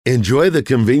Enjoy the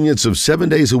convenience of 7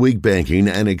 days a week banking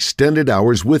and extended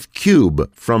hours with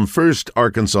Cube from First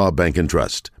Arkansas Bank and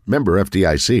Trust. Member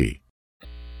FDIC.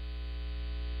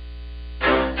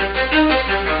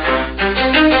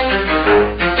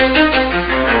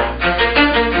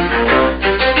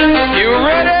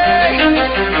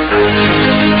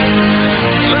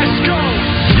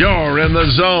 In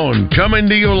the Zone, coming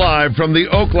to you live from the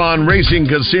Oaklawn Racing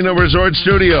Casino Resort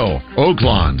Studio.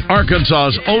 Oaklawn,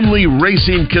 Arkansas's only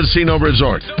racing casino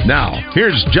resort. Now,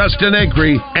 here's Justin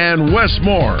Acree and Wes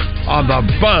Moore on the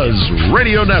Buzz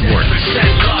Radio Network.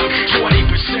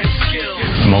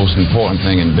 The most important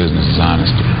thing in business is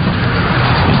honesty,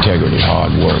 integrity,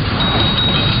 hard work,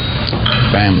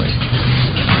 family,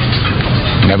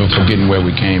 never forgetting where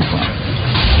we came from.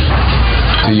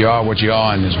 So you are what you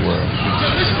are in this world.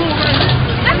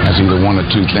 That's either one or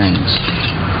two things.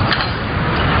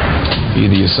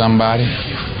 Either you're somebody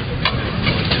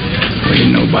or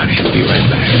you're nobody. Be right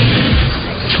back.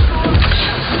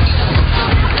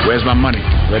 Where's my money?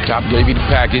 Red Top gave you the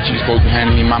package. You're supposed to be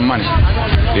handing me my money.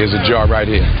 Here's a jar right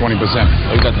here, 20%.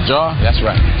 Oh, you got the jar? That's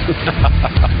right. Get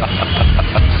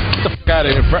the fuck out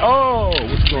of here, Frank. Oh,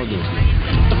 what you gonna do?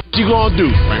 What you gonna do,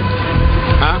 Frank?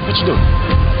 Huh? What you doing?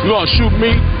 You gonna shoot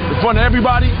me in front of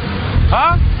everybody?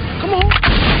 Huh? Come on.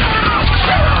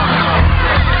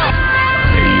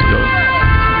 There you go.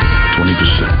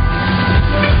 20%.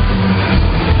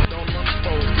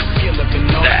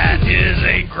 That is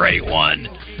a great one.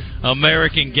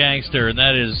 American Gangster. And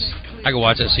that is, I can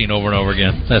watch that scene over and over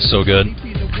again. That's so good.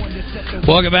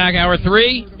 Welcome back, Hour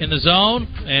 3 in the Zone.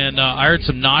 And I heard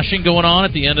some noshing going on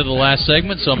at the end of the last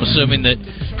segment, so I'm assuming that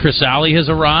Chris Alley has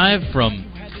arrived from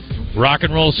Rock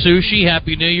and Roll Sushi.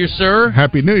 Happy New Year, sir.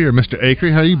 Happy New Year, Mr.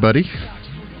 Acree. How are you, buddy?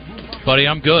 Buddy,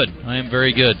 I'm good. I am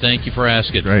very good. Thank you for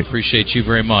asking. Great. Appreciate you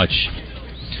very much.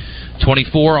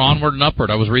 24, onward and upward.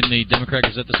 I was reading the Democrat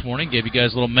Gazette this morning. Gave you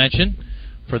guys a little mention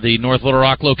for the North Little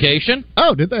Rock location.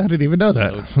 Oh, did they? I didn't even know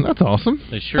that. That's awesome.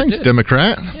 They sure Thanks, did.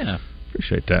 Democrat. Yeah.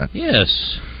 Appreciate that.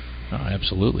 Yes. Oh,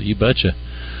 absolutely. You betcha.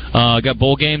 Got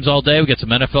bowl games all day. We got some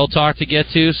NFL talk to get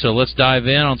to, so let's dive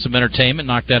in on some entertainment,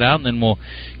 knock that out, and then we'll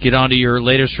get on to your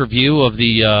latest review of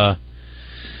the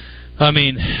I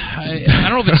don't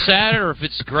know if it's sad or if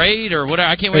it's great or whatever.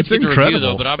 I can't wait to get the review,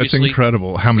 though. But obviously, it's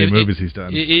incredible how many movies he's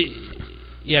done.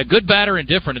 Yeah, good, bad, or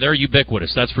indifferent. They're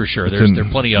ubiquitous, that's for sure. There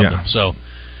are plenty of them. So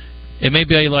it may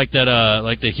be like that,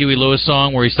 like the Huey Lewis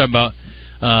song where he's talking about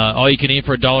all you can eat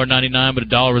for $1.99, but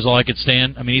 $1 was all I could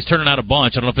stand. I mean, he's turning out a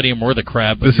bunch. I don't know if any of them were the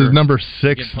crap. But this is number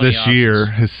 6 this year,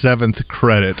 his 7th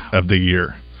credit of the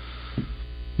year,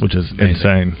 which is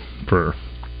insane for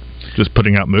just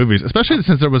putting out movies, especially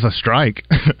since there was a strike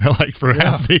like for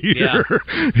half the year.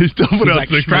 Yeah. He still put out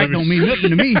 6 strike movies. Don't mean nothing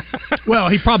to me. Well,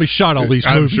 he probably shot all these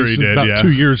movies sure he did, about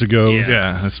 2 years ago.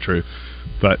 Yeah, that's true.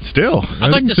 But still,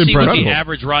 I'd like to see what the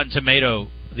average Rotten Tomato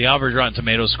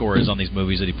score is on these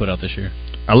movies that he put out this year.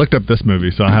 I looked up this movie,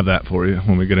 so I'll have that for you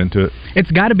when we get into it. It's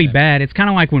got to be bad. It's kind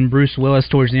of like when Bruce Willis,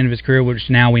 towards the end of his career,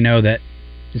 which now we know that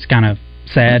it's kind of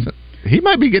sad. He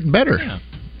might be getting better. Yeah.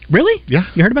 Really? Yeah.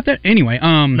 You heard about that? Anyway,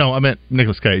 no, I meant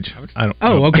Nicolas Cage.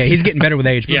 Okay. He's getting better with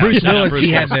age. But Bruce Willis,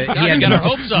 he had got our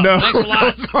hopes up. No, thanks a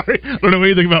lot. Sorry. I don't know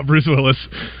anything about Bruce Willis.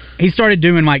 He started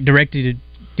doing like directed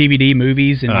DVD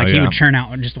movies, and he would churn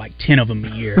out just like 10 of them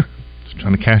a year. Just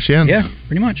trying to cash in. Yeah,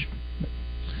 pretty much.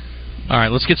 All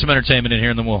right, let's get some entertainment in here,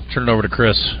 and then we'll turn it over to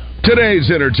Chris.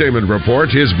 Today's entertainment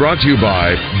report is brought to you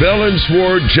by Bell &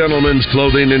 Sword Gentlemen's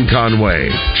Clothing in Conway.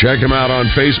 Check them out on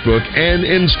Facebook and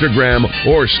Instagram,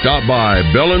 or stop by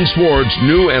Bell & Sword's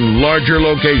new and larger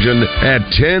location at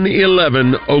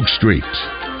 1011 Oak Street.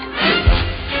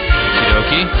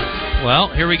 Okey-dokey. Well,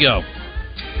 here we go.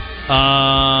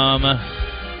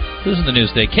 Who's in the news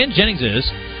today? Ken Jennings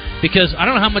is. Because I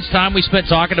don't know how much time we spent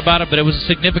talking about it, but it was a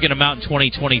significant amount in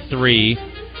 2023.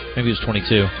 Maybe it was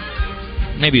 22.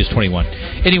 Maybe it was 21.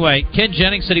 Anyway, Ken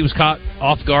Jennings said he was caught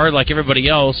off guard like everybody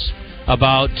else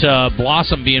about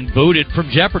Blossom being booted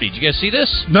from Jeopardy. Did you guys see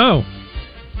this? No.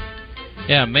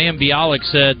 Yeah, Mayim Bialik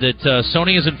said that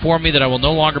Sony has informed me that I will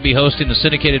no longer be hosting the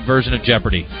syndicated version of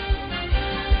Jeopardy.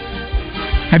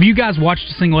 Have you guys watched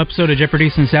a single episode of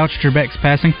Jeopardy since Alex Trebek's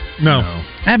passing? No.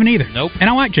 I haven't either. Nope. And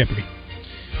I like Jeopardy.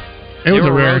 It was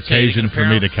a rare occasion for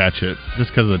me to catch it,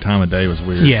 just because of the time of day was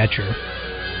weird. Yeah, true.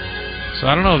 So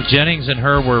I don't know if Jennings and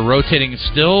her were rotating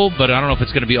still, but I don't know if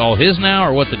it's going to be all his now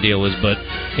or what the deal is. But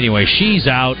anyway, she's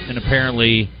out, and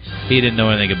apparently he didn't know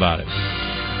anything about it.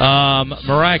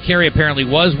 Mariah Carey apparently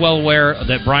was well aware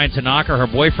that Brian Tanaka, her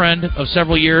boyfriend of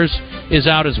several years, is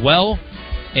out as well.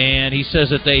 And he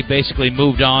says that they basically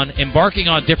moved on, embarking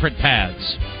on different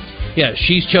paths. Yeah,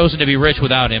 she's chosen to be rich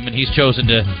without him, and he's chosen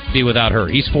to be without her.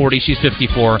 He's 40, she's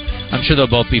 54. I'm sure they'll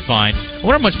both be fine. I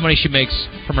wonder how much money she makes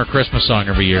from her Christmas song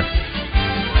every year.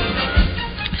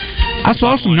 I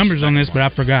saw some numbers on this, but I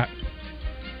forgot.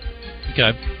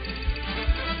 Okay.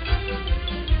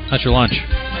 That's your lunch.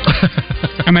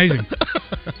 Amazing.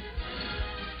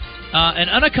 An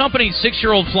unaccompanied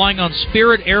 6-year-old flying on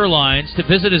Spirit Airlines to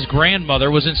visit his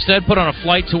grandmother was instead put on a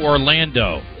flight to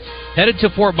Orlando. Headed to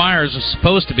Fort Myers was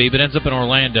supposed to be, but ends up in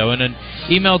Orlando. In an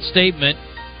emailed statement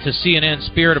to CNN,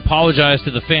 Spirit apologized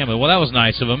to the family. Well, that was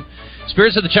nice of him.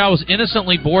 Spirit said the child was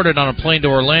innocently boarded on a plane to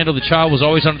Orlando. The child was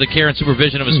always under the care and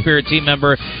supervision of a Spirit team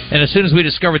member, and as soon as we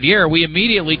discovered the error, we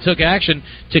immediately took action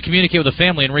to communicate with the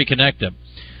family and reconnect them.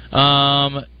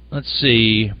 Let's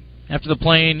see. After the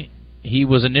plane, he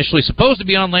was initially supposed to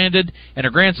be on landed, and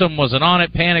her grandson wasn't on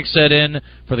it. Panic set in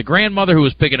for the grandmother who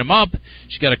was picking him up.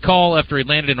 She got a call after he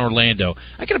landed in Orlando.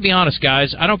 I got to be honest,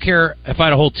 guys. I don't care if I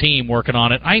had a whole team working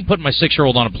on it. I ain't putting my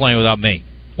 6-year-old on a plane without me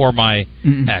or my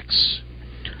ex.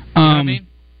 You know what I mean?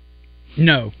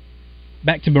 No.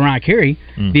 Back to Mariah Carey.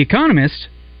 The Economist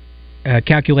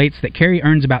calculates that Carey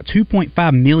earns about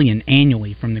 $2.5 million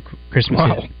annually from the Christmas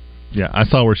hit. Yeah, I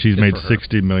saw where she's made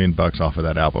 $60 million off of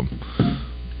that album.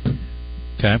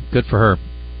 Okay, good for her.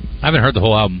 I haven't heard the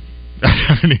whole album.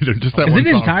 I haven't either. Just that Is one it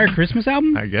an song. entire Christmas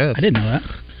album? I guess. I didn't know that.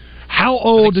 How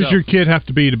old does your kid have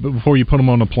to be before you put them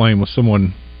on a plane with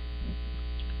someone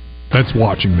that's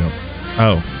watching them?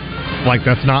 Oh, like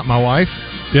that's not my wife?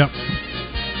 Yep.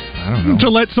 I don't know. To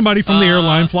let somebody from the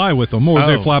airline fly with them, or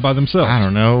they fly by themselves. I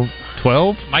don't know.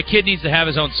 12? My kid needs to have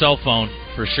his own cell phone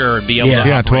for sure and be able to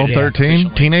Yeah, 12, operate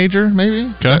 13. Teenager, maybe?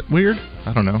 Is that weird?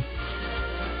 I don't know.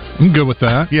 I'm good with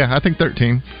that. Yeah, I think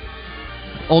 13.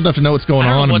 Old enough to know what's going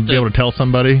on and be able to tell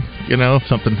somebody, if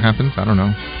something happens. I don't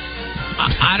know.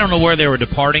 I don't know where they were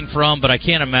departing from, but I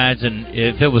can't imagine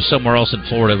if it was somewhere else in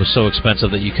Florida, it was so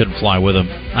expensive that you couldn't fly with them.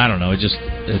 I don't know. It just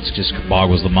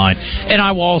boggles the mind. And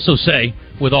I will also say,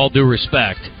 with all due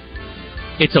respect,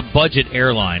 it's a budget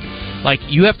airline. Like,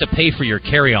 you have to pay for your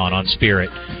carry-on on Spirit.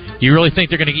 You really think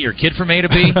they're going to get your kid from A to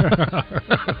B?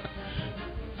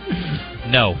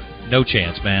 No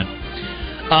chance, man.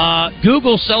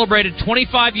 Google celebrated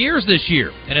 25 years this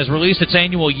year and has released its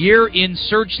annual Year in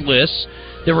Search lists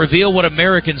that reveal what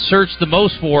Americans searched the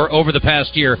most for over the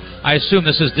past year. I assume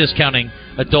this is discounting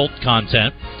adult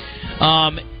content.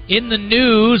 In the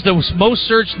news, the most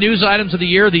searched news items of the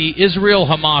year, the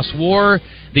Israel-Hamas war,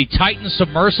 the Titan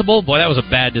submersible. Boy, that was a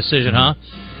bad decision, huh?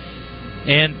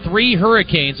 And 3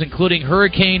 hurricanes, including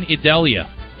Hurricane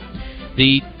Idalia.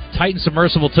 The Titan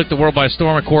submersible took the world by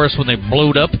storm, of course, when they blew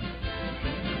it up.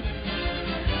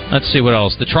 Let's see what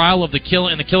else. The trial of the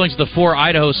killings of the 4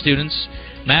 Idaho students,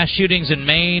 mass shootings in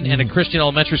Maine, and a Christian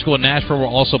elementary school in Nashville were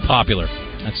also popular.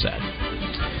 That's sad.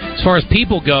 As far as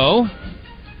people go,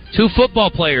 2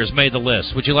 football players made the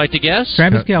list. Would you like to guess?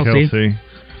 Travis Kelce.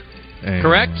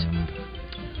 Correct.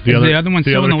 The other one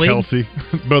still in the league? Kelsey.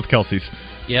 Both Kelseys.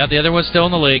 Yeah, the other one's still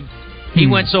in the league. He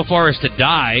went so far as to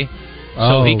die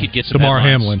so he could get some Damar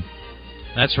headlines. Hamlin.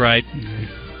 That's right.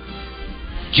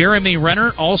 Jeremy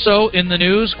Renner also in the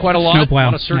news quite a lot. Snowplow A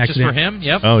lot of searches accident. for him.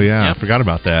 Yep. Oh, yeah. Yep. I forgot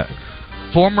about that.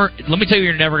 Let me tell you,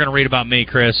 you're never going to read about me,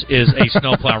 Chris, is a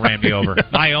snowplow ran me over.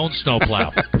 My own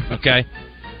snowplow. Okay?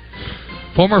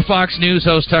 Former Fox News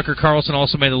host Tucker Carlson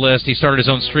also made the list. He started his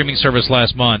own streaming service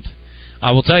last month.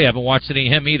 I will tell you, I haven't watched any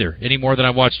of him either, any more than I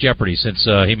watched Jeopardy since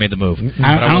he made the move.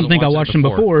 I don't think I watched him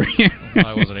before.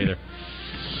 I wasn't either.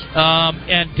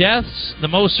 And deaths, the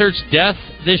most searched death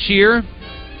this year.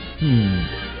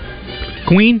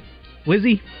 Queen?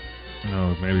 Lizzie?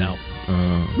 Oh, maybe. No.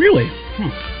 Really?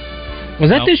 Huh. Was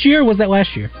that this year or was that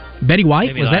last year? Betty White?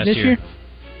 Maybe was that last this year?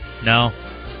 No.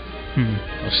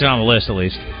 Well, she's on the list at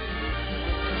least.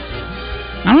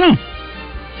 I don't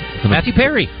know. Matthew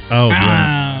Perry. Oh, Okay.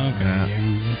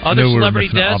 yeah. Other celebrity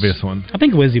an deaths. obvious one. I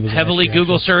think Lizzie was Heavily last year,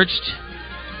 Google searched.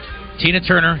 Tina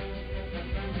Turner.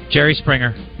 Jerry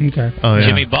Springer. Okay. Oh, yeah.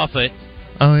 Jimmy Buffett.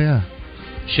 Oh, yeah.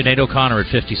 Sinead O'Connor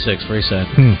at 56. Very sad.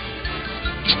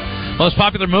 Most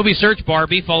popular movie search,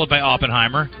 Barbie, followed by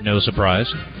Oppenheimer. No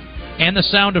surprise. And The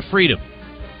Sound of Freedom.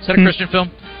 Is that a Christian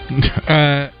film?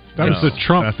 That was the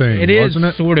Trump thing, It is wasn't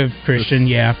it? sort of Christian,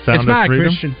 yeah. Sound It's by of a Freedom?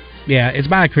 Christian. Yeah, it's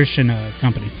by a Christian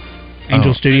company.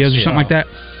 Angel Studios or something like that.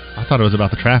 I thought it was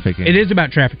about the trafficking. It is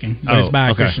about trafficking, but it's by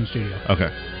a Christian studio. Okay.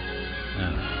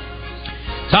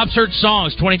 Top search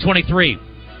songs 2023.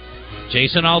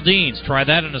 Jason Aldean's Try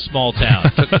That in a Small Town.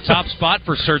 Took the top spot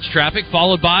for search traffic,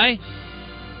 followed by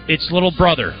its little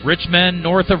brother, Rich Men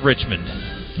North of Richmond.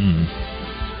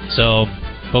 So,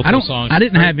 both those songs. I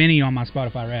didn't have any on my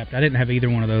Spotify Wrapped. I didn't have either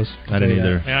one of those. I didn't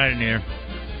either. Yeah, I didn't either.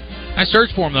 I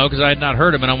searched for him, though, because I had not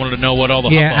heard him, and I wanted to know what all the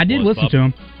Yeah, I did listen to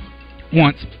him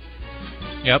once.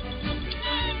 Yep.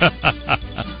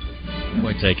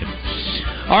 Point taken.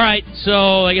 All right,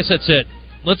 so I guess that's it.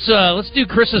 Let's do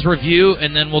Chris's review,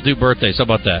 and then we'll do birthdays. How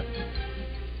about that?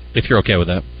 If you're okay with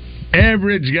that.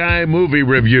 Average Guy Movie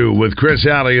Review with Chris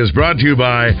Alley is brought to you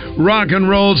by Rock and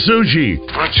Roll Sushi. Why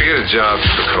don't you get a job,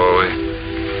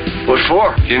 Spicoli? What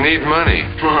for? You need money.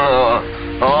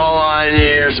 All I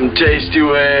need are some tasty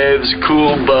waves,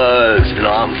 cool buzz, and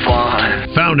I'm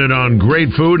fine. Founded on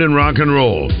great food and rock and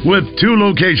roll, with 2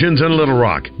 locations in Little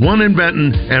Rock, one in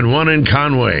Benton and one in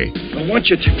Conway. I want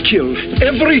you to kill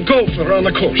every golfer on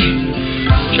the course.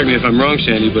 Check me if I'm wrong,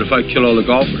 Sandy, but if I kill all the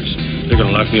golfers, they're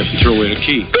going to lock me up and throw away the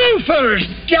key. Golfers!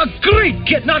 They're great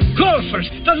kid, not golfers.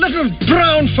 The little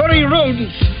brown furry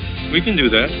rodents. We can do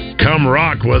that. Come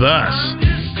rock with us.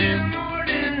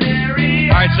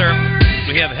 All right, sir.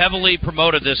 We have heavily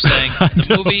promoted this thing.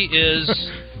 The movie is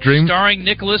starring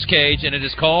Nicolas Cage, and it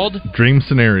is called Dream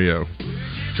Scenario.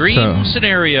 Dream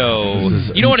Scenario.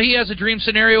 You know what he has a dream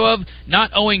scenario of?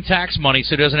 Not owing tax money,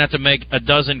 so he doesn't have to make a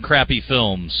dozen crappy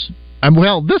films.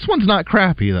 Well, this one's not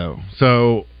crappy, though.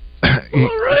 So,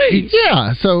 all right.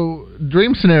 Yeah, so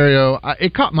Dream Scenario,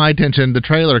 it caught my attention. The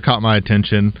trailer caught my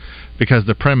attention because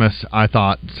the premise, I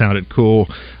thought, sounded cool.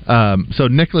 So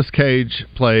Nicolas Cage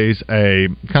plays a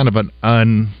kind of an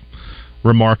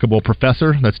unremarkable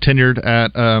professor that's tenured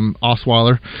at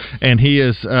Osweiler, and he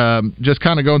is just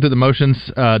kind of going through the motions,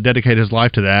 dedicate his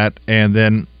life to that, and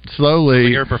then slowly...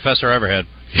 You're a professor I ever had.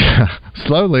 Yeah,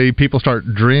 slowly people start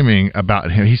dreaming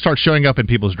about him. He starts showing up in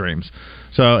people's dreams.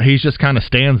 So he just kind of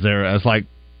stands there as like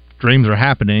dreams are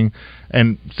happening,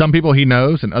 and some people he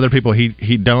knows and other people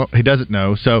he doesn't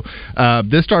know. So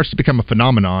this starts to become a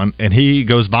phenomenon, and he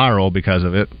goes viral because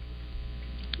of it,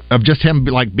 of just him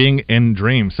like being in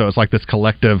dreams. So it's like this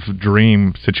collective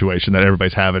dream situation that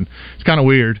everybody's having. It's kind of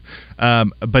weird,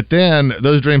 but then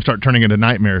those dreams start turning into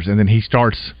nightmares, and then he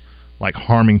starts like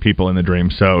harming people in the dream.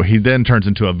 So he then turns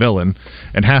into a villain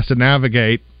and has to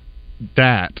navigate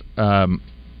that,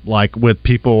 like with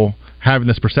people having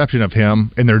this perception of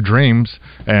him in their dreams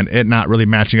and it not really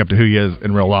matching up to who he is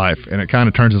in real life. And it kind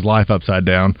of turns his life upside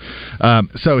down.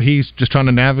 So he's just trying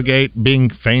to navigate being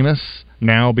famous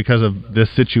now because of this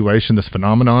situation, this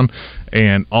phenomenon,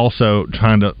 and also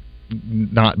trying to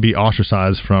not be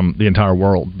ostracized from the entire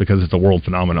world because it's a world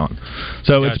phenomenon.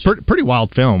 So it's pretty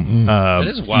wild film. It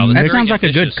is wild. That sounds like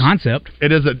a good concept.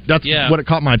 It is. That's what it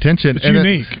caught my attention. It's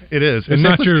unique. It is. It's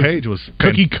not your Cage was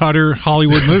cookie cutter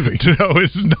Hollywood movie. No,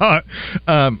 it's not.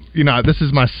 This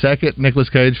is my second Nicolas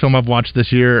Cage film I've watched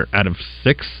this year out of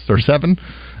 6 or 7.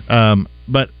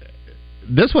 But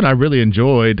this one I really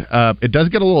enjoyed. It does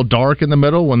get a little dark in the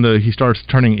middle when he starts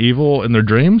turning evil in their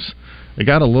dreams. It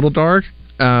got a little dark.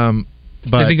 But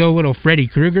does he go a little Freddy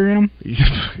Krueger in him?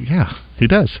 Yeah, he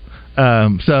does.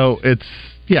 So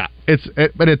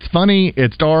but it's funny.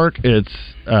 It's dark. It's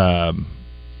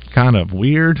kind of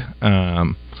weird.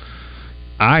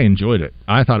 I enjoyed it.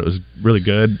 I thought it was really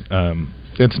good.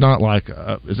 It's not like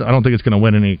I don't think it's going to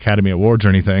win any Academy Awards or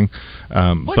anything.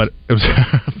 But it was.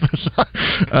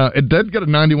 It did get a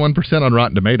 91% on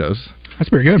Rotten Tomatoes. That's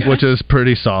pretty good, which is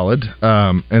pretty solid.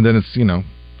 And then it's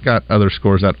got other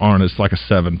scores that aren't. It's like a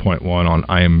 7.1 on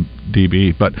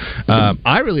IMDb. But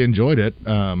I really enjoyed it.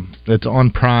 It's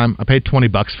on Prime. I paid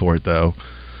 $20 for it though.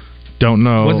 Don't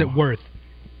know. Was it worth?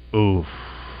 Ooh,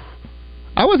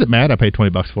 I wasn't mad. I paid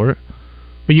 $20 for it.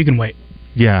 But you can wait.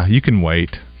 Yeah, you can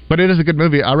wait. But it is a good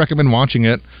movie. I recommend watching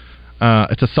it.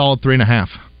 It's a solid 3.5.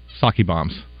 Sake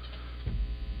bombs.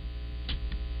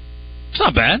 It's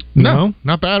not bad. No,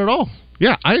 not bad at all.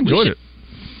 Yeah, I enjoyed it.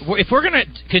 If we're going to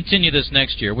continue this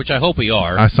next year, which I hope we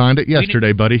are. I signed it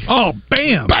yesterday, buddy. Oh,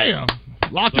 bam. Bam.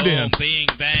 Locked boom, it in. Bing,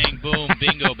 bang, boom,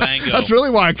 bingo, bango. That's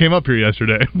really why I came up here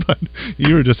yesterday, but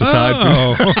you were just a side.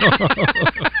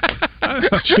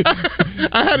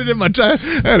 I had it in my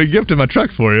I had a gift in my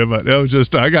truck for you, but it was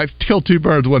just I got killed 2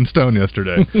 birds, 1 stone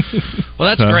yesterday.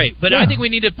 Well, that's great, but I think we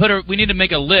need to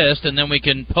make a list, and then we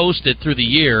can post it through the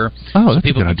year so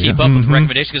people can idea. keep up with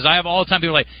recommendations. Because I have all the time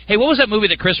people are like, "Hey, what was that movie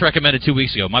that Chris recommended 2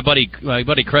 weeks ago?" My buddy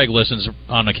Craig listens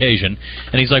on occasion,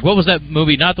 and he's like, "What was that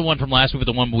movie? Not the one from last week,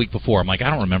 but the one week before." I'm like, "I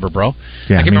don't remember, bro.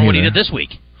 Yeah, I can't remember what he did this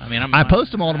week." I mean, I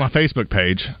post them all to my Facebook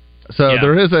page, so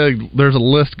there's a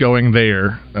list going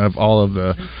there of all of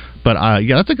the. But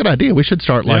that's a good idea. We should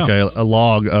start like a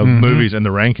log of movies in the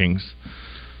rankings.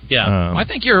 Yeah, I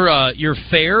think you're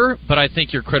fair, but I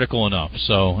think you're critical enough.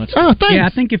 So that's thanks. Yeah, I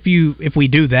think if we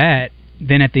do that,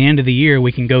 then at the end of the year,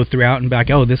 we can go throughout and be like,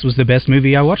 oh, this was the best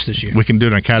movie I watched this year. We can do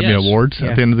an Academy Awards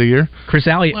at the end of the year. Chris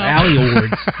Alley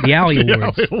Awards. The Alley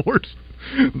Awards. The Alley Awards.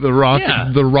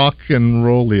 The Rock and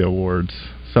Rolly Awards.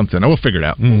 Something. We'll figure it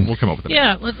out. We'll come up with it.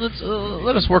 Yeah,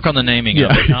 let us work on the naming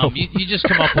of it. You just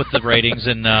come up with the ratings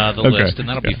and the list, and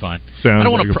that'll be fine. I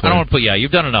don't want to put. Yeah,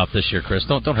 you've done enough this year, Chris.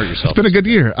 Don't hurt yourself. It's been a good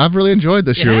year. I've really enjoyed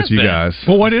this year with you guys.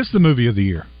 Well, what is the movie of the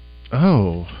year?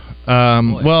 Oh,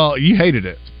 well, you hated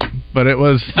it, but it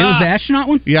was. It was the astronaut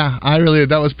one. Yeah,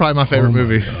 that was probably my favorite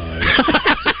movie.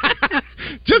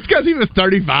 Just because he was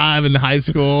 35 in high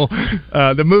school,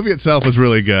 the movie itself was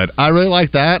really good. I really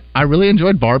liked that. I really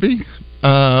enjoyed Barbie.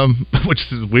 Which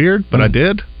is weird, but I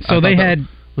did. So they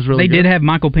did have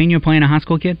Michael Pena playing a high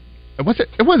school kid. It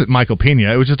wasn't Michael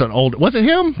Pena. It was just an old. Was it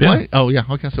him? Yeah. Right? Oh yeah,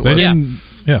 I guess it was.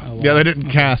 They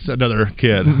didn't cast another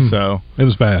kid, so it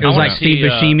was bad. It was like Steve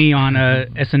Buscemi on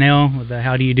SNL with the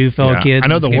 "How Do You Do, Fellow Kids." I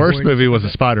know the worst movie was a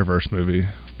Spider-Verse movie.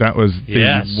 That was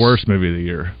the worst movie of the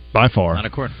year by far. Not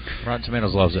according. Rotten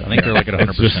Tomatoes loves it. I think they're like at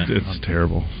 100%. It's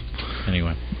terrible.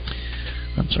 Anyway.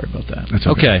 I'm sorry about that. That's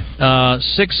okay.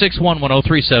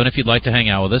 661-1037 if you'd like to hang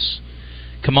out with us.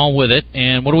 Come on with it.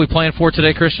 And what are we playing for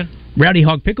today, Christian? Rowdy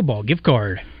Hog Pickleball gift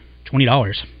card,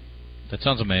 $20. That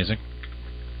sounds amazing.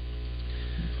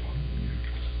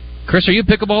 Chris, are you a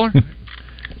pickleballer?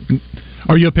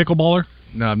 Are you a pickleballer?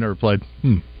 No, I've never played.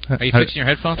 Are you fixing your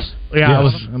headphones? Yeah,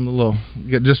 I'm a little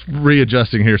just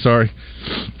readjusting here. Sorry.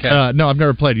 Okay. No, I've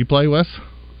never played. You play, Wes?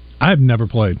 I've never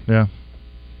played. Yeah.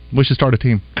 We should start a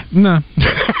team. No.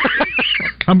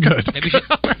 I'm good. Maybe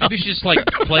you should just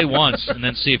play once and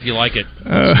then see if you like it.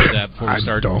 Let's do that before we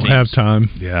start. I don't have time.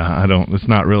 Yeah, I don't. It's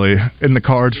not really in the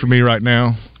cards for me right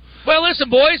now. Well, listen,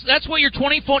 boys, that's what your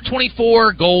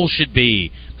 2024 goal should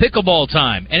be. Pickleball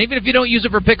time. And even if you don't use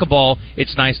it for pickleball,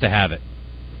 it's nice to have it.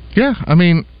 Yeah, I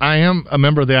mean, I am a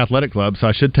member of the athletic club, so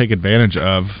I should take advantage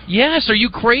of. Yes, are you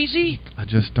crazy? I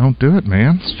just don't do it,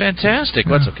 man. It's fantastic.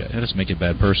 Well, that's okay. That doesn't make you a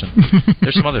bad person.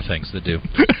 There's some other things that do.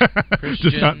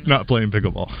 Just not playing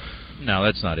pickleball. No,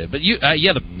 that's not it. But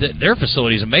their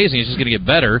facility is amazing. It's just going to get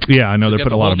better. Yeah, I know. They're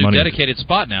putting a lot of money. Dedicated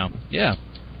spot now. Yeah.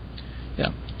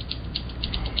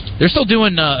 They're still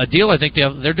doing a deal. I think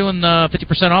they're doing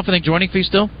 50% off. I think joining fee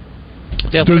still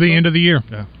through the end of the year.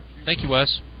 Yeah. Thank you,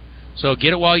 Wes. So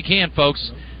get it while you can,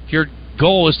 folks. If your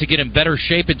goal is to get in better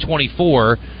shape in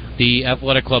 24, the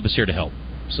Athletic Club is here to help.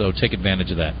 So take advantage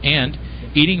of that. And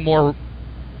eating more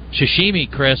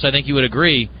sashimi, Chris, I think you would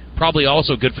agree, probably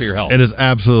also good for your health. It is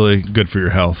absolutely good for your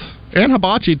health. And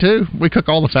hibachi, too. We cook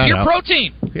all the fat out. Pure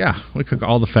protein. Yeah, we cook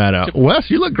all the fat out. Wes,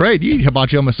 you look great. You eat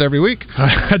hibachi almost every week.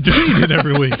 I do eat it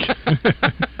every week.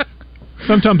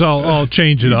 Sometimes I'll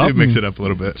change it up. You mix it up a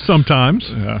little bit. Sometimes.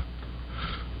 Yeah.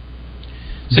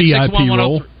 VIP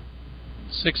roll.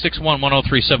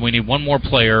 661-1037. We need one more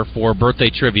player for birthday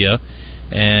trivia.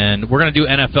 And we're going to do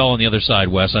NFL on the other side,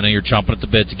 Wes. I know you're chomping at the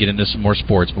bit to get into some more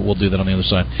sports, but we'll do that on the other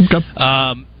side. Okay.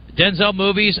 Denzel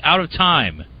movies, Out of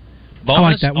Time. Bonus, I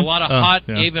like that one. A lot of hot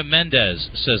Ava Mendez,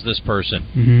 says this person.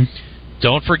 Mm-hmm.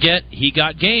 Don't forget, He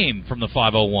Got Game from the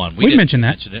 501. We mentioned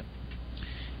that. Mention it.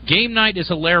 Game Night is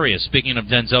hilarious. Speaking of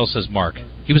Denzel, says Mark.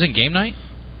 He was in Game Night?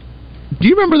 Do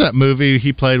you remember that movie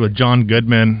he played with John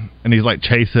Goodman, and he's like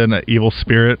chasing an evil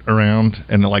spirit around,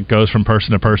 and it like goes from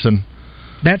person to person?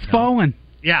 That's Fallen.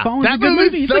 Yeah, Fallen's that a good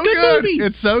movie. It's so a good movie.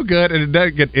 It's so good, and it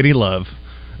doesn't get any love.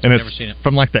 And I've never seen it.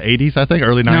 From like the 80s, I think,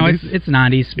 early 90s. No, it's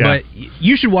 90s, but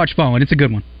you should watch Fallen. It's a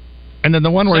good one. And then the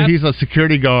one where he's a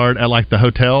security guard at like the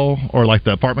hotel or like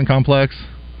the apartment complex.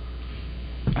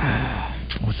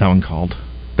 What's that one called?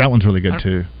 That one's really good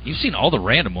too. You've seen all the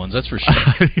random ones, that's for sure.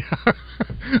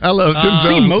 I love Denzel. I've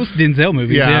seen most Denzel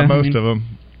movies. Yeah, most of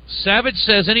them. Savage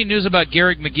says, any news about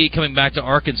Garrick McGee coming back to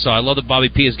Arkansas? I love that Bobby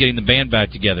P is getting the band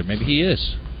back together. Maybe he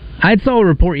is. I saw a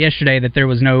report yesterday that there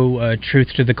was no truth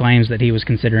to the claims that he was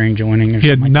considering joining. He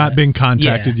had not been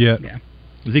contacted yet. Yeah.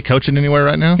 Is he coaching anywhere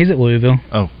right now? He's at Louisville.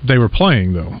 Oh, they were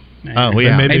playing though. Oh,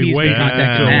 yeah. Maybe he's wait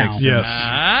contacted now.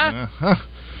 Yes.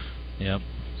 Yep.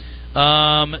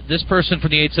 This person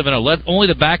from the 870, let only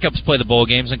the backups play the bowl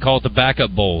games and call it the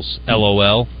backup bowls.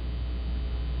 LOL.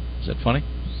 Is that funny?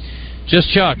 Just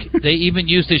Chuck. They even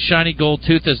used his shiny gold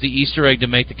tooth as the Easter egg to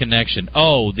make the connection.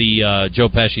 Oh, the Joe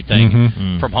Pesci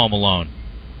thing from Home Alone.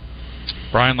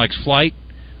 Brian likes Flight,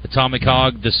 Atomic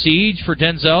Hog, The Siege for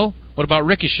Denzel. What about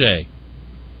Ricochet?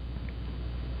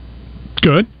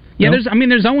 Good. Yeah,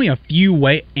 there's only a few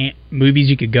movies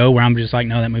you could go where I'm just like,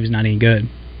 no, that movie's not any good.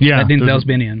 Yeah, that Denzel's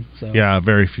been in. So. Yeah,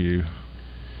 very few.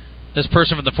 This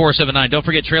person from the 479, don't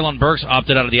forget Traylon Burks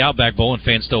opted out of the Outback Bowl and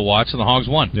fans still watch, and the Hogs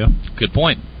won. Yeah. Good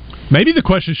point. Maybe the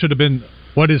question should have been,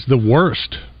 what is the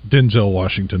worst Denzel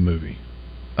Washington movie?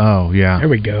 Oh, yeah. There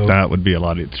we go. That would be a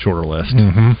lot shorter list.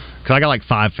 Because I got like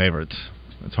 5 favorites.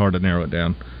 It's hard to narrow it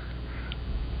down.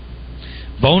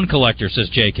 Bone Collector, says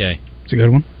JK. It's a good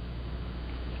one.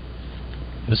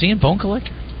 Was he in Bone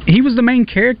Collector? He was the main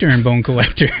character in Bone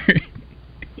Collector.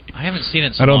 I haven't seen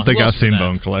it so I don't long. think Who I've else seen was in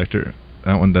Bone Collector.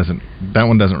 That one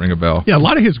doesn't ring a bell. Yeah, a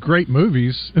lot of his great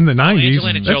movies in the 90s.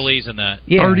 Angelina Jolie's in that.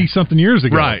 30-something years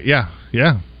ago. Right, yeah.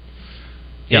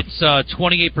 It's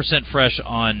 28% fresh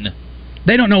on...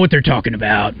 They don't know what they're talking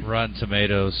about. Rotten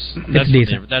Tomatoes. It's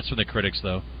decent. That's from the critics,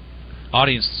 though.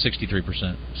 Audience,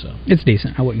 63%. So it's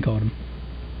decent. I wouldn't call it a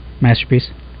masterpiece.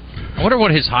 I wonder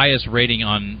what his highest rating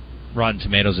on Rotten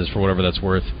Tomatoes is, for whatever that's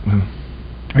worth.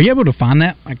 Are you able to find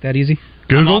that like that easy?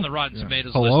 Google? I'm on the Rotten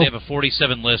Tomatoes list. They have a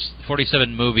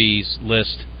 47 movies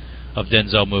list of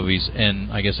Denzel movies,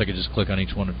 and I guess I could just click on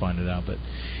each one and find it out. But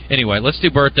anyway, let's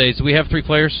do birthdays. Do we have 3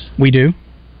 players? We do.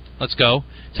 Let's go.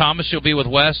 Thomas, you'll be with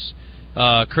Wes.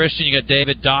 Christian, you got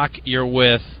David. Doc, you're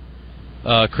with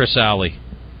Chris Alley.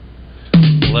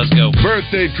 Let's go.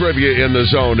 Birthday trivia in the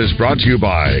zone is brought to you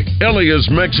by Elia's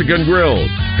Mexican Grill.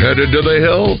 Headed to the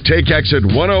hill? Take exit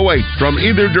 108 from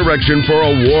either direction for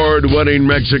award-winning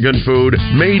Mexican food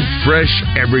made fresh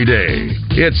every day.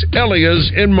 It's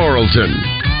Elia's in Morrilton.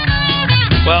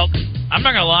 Well, I'm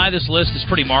not going to lie, this list is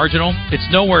pretty marginal. It's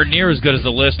nowhere near as good as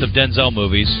the list of Denzel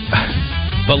movies.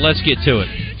 But let's get to it.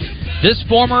 This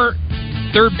former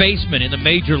third baseman in the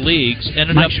major leagues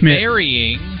ended up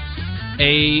marrying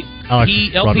a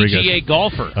LPGA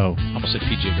golfer. Oh, almost said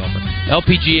PGA golfer.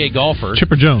 LPGA golfer.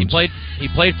 Chipper Jones. He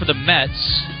played for the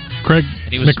Mets. Craig.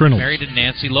 And he was McReynolds. married to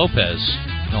Nancy Lopez.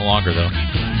 No longer though.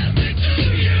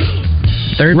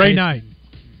 Ray Knight.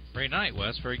 Ray Knight,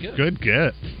 Wes. Very good. Good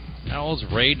get. How old's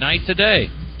Ray Knight today?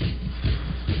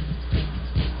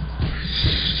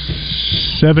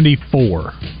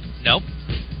 74. Nope.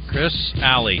 Chris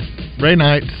Alley. Ray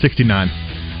Knight, 69.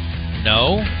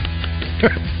 No.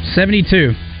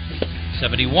 72.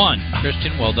 71.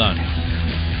 Christian, well done.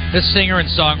 This singer and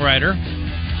songwriter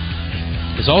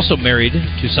is also married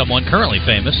to someone currently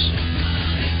famous.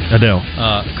 Adele.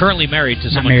 Currently married to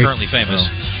someone currently famous.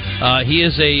 Oh. He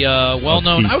is a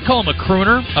well-known, I would call him a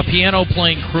crooner, a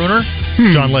piano-playing crooner.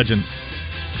 John Legend.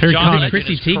 John Legend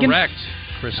Chrissy is Teigen? Correct,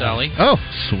 Chris Alley. Oh,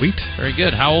 sweet. Very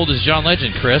good. How old is John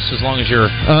Legend, Chris, as long as you're...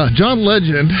 John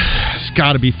Legend has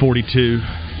got to be 42.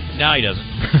 No, he doesn't.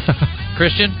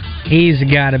 Christian? He's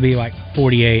got to be like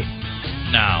 48.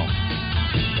 No.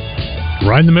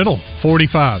 Right in the middle,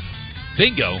 45.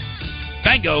 Bingo.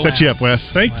 Bango. Set you up, Wes.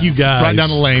 Thank you, guys. Right down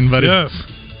the lane, buddy. Yes.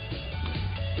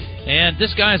 And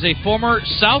this guy is a former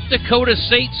South Dakota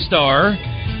State star,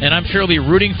 and I'm sure he'll be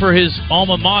rooting for his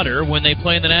alma mater when they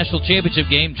play in the national championship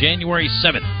game January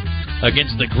 7th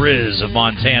against the Grizz of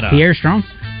Montana. Pierre Strong?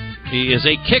 He is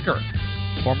a kicker,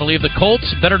 formerly of the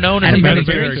Colts, better known as Adam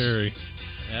Vinatieri.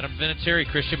 Adam Vinatieri,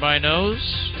 Christian by nose,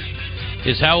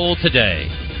 is how old today?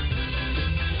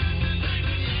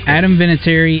 Adam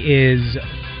Vinatieri is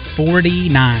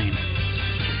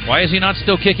 49. Why is he not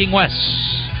still kicking Wes?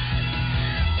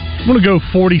 I'm going to go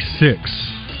 46.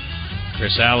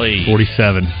 Chris Alley.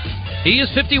 47. He is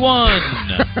 51.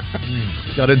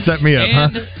 Y'all didn't set me up,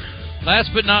 and huh? Last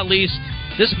but not least,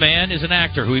 this man is an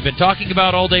actor who we've been talking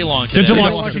about all day long today.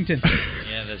 Denzel Washington.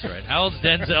 Yeah, that's right. How old's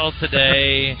Denzel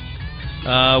today?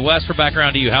 Wes, for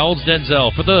background to you, how old's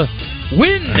Denzel for the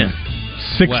win?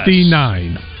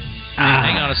 69.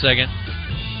 Hang on a second.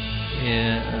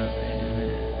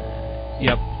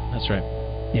 Yep, that's right.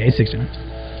 Yeah, he's 69.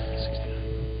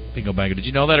 Bingo bango. Did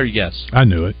you know that or you guess? I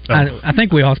knew it. I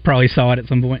think we all probably saw it at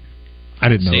some point. I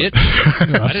didn't know See it?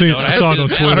 I saw it on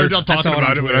Twitter. I heard y'all talking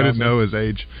about it, but I didn't know his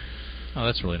age. Oh,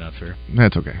 that's really not fair.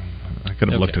 That's okay. I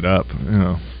could have looked it up. You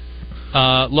know.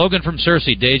 Logan from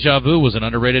Cersei, Deja Vu was an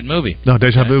underrated movie. No,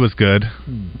 Deja Vu was good.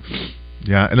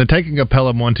 Yeah, and the Taking of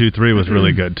Pelham 1, 2, 3 was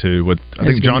really good too. With I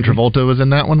think John Travolta was in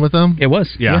that one with them. It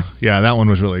was. Yeah, that one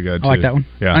was really good. I like that one.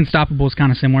 Yeah, Unstoppable is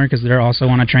kind of similar because they're also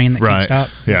on a train that can't stop.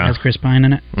 Yeah, it has Chris Pine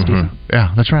in it. Mm-hmm.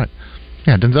 Yeah, that's right.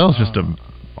 Yeah, Denzel's just an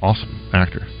awesome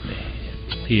actor.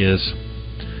 He is.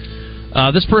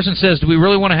 This person says, do we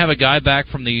really want to have a guy back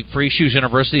from the Free Shoes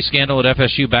University scandal at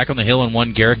FSU back on the Hill and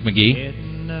one Garrick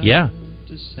McGee? Yeah,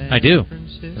 I do,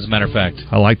 as a matter of fact.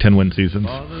 I like 10-win seasons.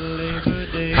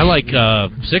 I like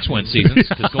 6-win seasons,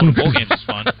 because going to bowl games is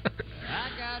fun.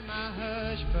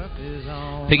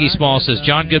 Piggy Small says,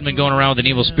 John Goodman going around with an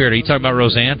evil spirit. Are you talking about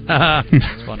Roseanne? That's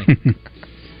funny.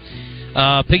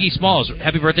 Piggy Smalls,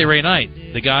 happy birthday, Ray Knight,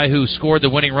 the guy who scored the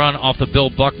winning run off the Bill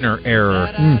Buckner error.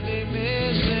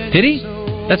 Did he?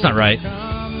 That's not right.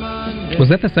 Was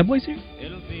that the Subway Series?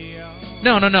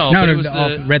 No. No,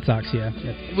 Red Sox, yeah.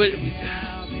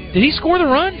 Did he score the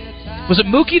run? Was it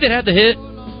Mookie that had the hit?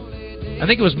 I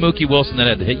think it was Mookie Wilson that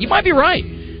had the hit. You might be right.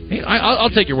 I'll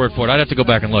take your word for it. I'd have to go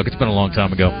back and look. It's been a long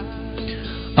time ago.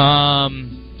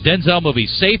 Denzel movie.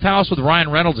 Safe House with Ryan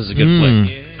Reynolds is a good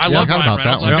flick. I love Ryan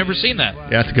Reynolds. I've never seen that.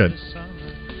 Yeah, it's good.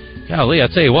 Golly, I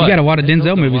tell you what. You got a lot of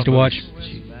Denzel movies to watch.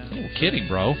 No kidding,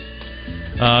 bro.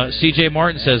 C.J.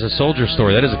 Martin says A Soldier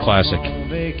Story. That is a classic.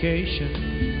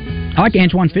 I like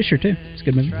Antoine Fisher, too. It's a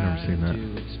good movie. I've never seen that.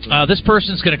 This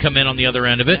person's going to come in on the other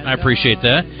end of it. I appreciate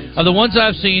that. The ones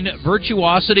I've seen,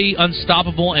 Virtuosity,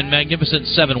 Unstoppable, and Magnificent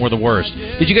Seven were the worst.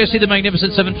 Did you guys see the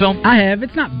Magnificent Seven film? I have.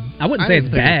 It's not. I wouldn't say it's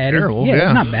bad.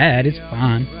 It's not bad. It's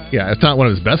fine. Yeah, it's not one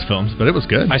of his best films, but it was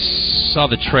good. I saw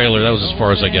the trailer. That was as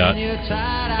far as I got.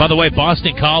 By the way,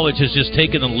 Boston College has just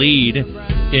taken the lead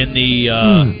in the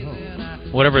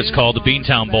whatever it's called, the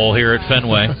Beantown Bowl here at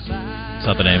Fenway. That's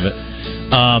not the name of it.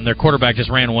 Their quarterback just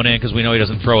ran one in because we know he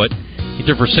doesn't throw it. He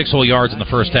threw for 6 whole yards in the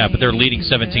first half, but they're leading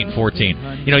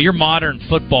 17-14. You know, your modern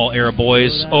football era,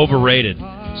 boys, overrated.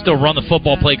 Still run the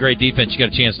football, play great defense. You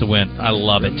got a chance to win. I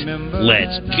love it.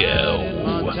 Let's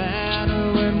go.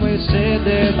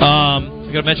 I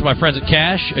got to mention my friends at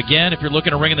Cash. Again, if you're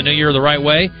looking to ring in the new year the right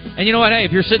way. And you know what? Hey,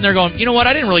 if you're sitting there going, you know what?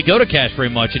 I didn't really go to Cash very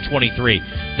much in 23.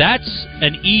 That's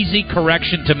an easy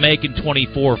correction to make in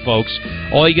 24, folks.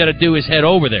 All you got to do is head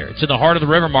over there. It's in the heart of the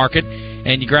River Market.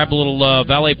 And you grab a little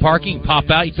valet parking, pop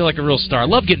out, you feel like a real star. I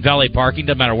love getting valet parking,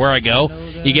 doesn't matter where I go.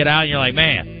 You get out and you're like,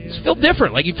 man, it's feel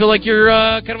different. Like you feel like you're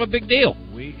kind of a big deal,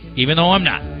 even though I'm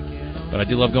not. But I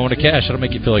do love going to Cash. It'll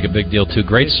make you feel like a big deal, too.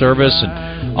 Great service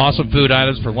and awesome food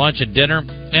items for lunch and dinner,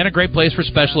 and a great place for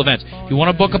special events. If you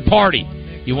want to book a party,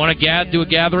 you want to do a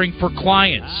gathering for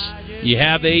clients, you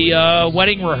have a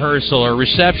wedding rehearsal or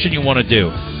reception you want to do,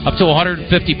 up to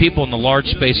 150 people in the large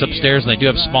space upstairs, and they do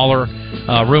have smaller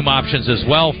room options as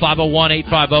well.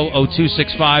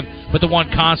 501-850-0265. But the one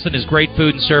constant is great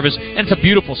food and service, and it's a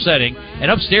beautiful setting.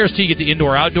 And upstairs, too, you get the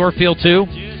indoor-outdoor feel, too.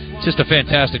 It's just a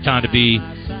fantastic time to be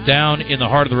down in the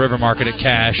heart of the River Market at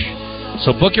Cash.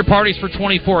 So book your parties for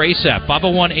 24 ASAP.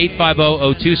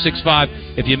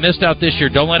 501-850-0265. If you missed out this year,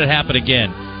 don't let it happen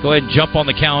again. Go ahead and jump on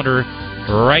the calendar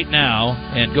right now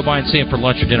and go by and see him for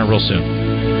lunch or dinner real soon.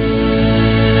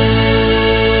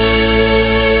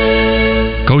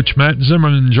 Coach Matt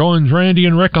Zimmerman joins Randy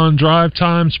and Rick on Drive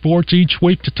Time Sports each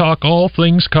week to talk all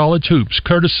things college hoops,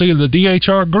 courtesy of the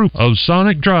DHR Group of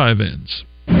Sonic Drive-Ins.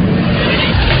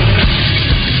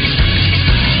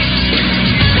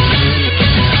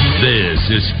 This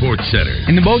is Sports Center.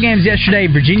 In the bowl games yesterday,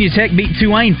 Virginia Tech beat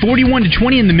Tulane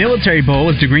 41-20 in the Military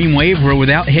Bowl as the Green Wave were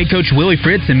without head coach Willie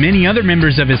Fritz and many other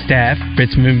members of his staff.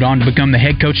 Fritz moved on to become the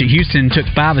head coach at Houston and took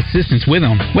 5 assistants with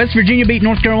him. West Virginia beat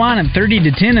North Carolina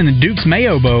 30-10 in the Duke's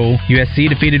Mayo Bowl. USC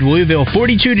defeated Louisville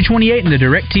 42-28 in the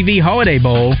DirecTV Holiday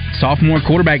Bowl. Sophomore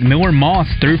quarterback Miller Moss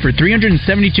threw for 372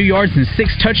 yards and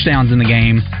 6 touchdowns in the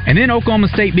game. And then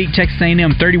Oklahoma State beat Texas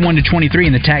A&M 31-23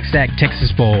 in the TaxAct Texas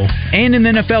Bowl. And in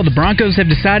the NFL, the Broncos have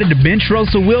decided to bench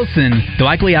Russell Wilson. The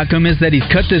likely outcome is that he's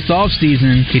cut this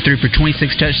offseason. He threw for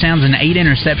 26 touchdowns and 8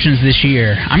 interceptions this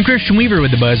year. I'm Christian Weaver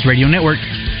with the Buzz Radio Network.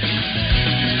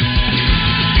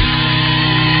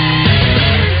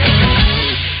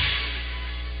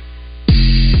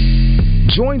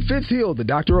 Join Fitz Hill, the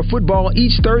Doctor of Football,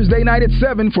 each Thursday night at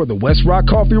 7 for the West Rock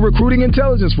Coffee Recruiting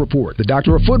Intelligence Report. The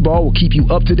Doctor of Football will keep you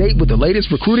up to date with the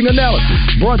latest recruiting analysis.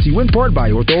 Brought to you in part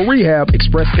by Ortho Rehab,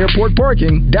 Express Airport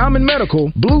Parking, Diamond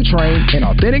Medical, Blue Train, and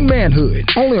Authentic Manhood.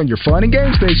 Only on your fun and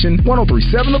game station,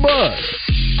 103.7 The Buzz.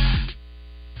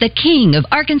 The king of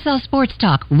Arkansas sports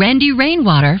talk, Randy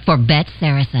Rainwater for Bet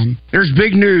Saracen. There's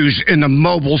big news in the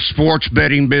mobile sports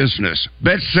betting business.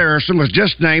 Bet Saracen was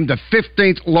just named the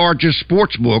 15th largest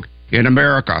sports book in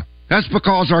America. That's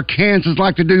because Arkansans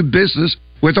like to do business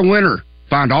with a winner.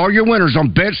 Find all your winners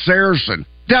on Bet Saracen.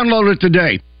 Download it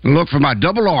today and look for my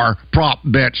RR prop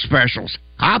bet specials.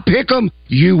 I pick them,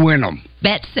 you win them.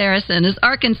 Bet Saracen is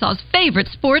Arkansas's favorite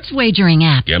sports wagering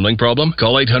app. Gambling problem?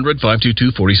 Call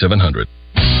 800-522-4700.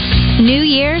 New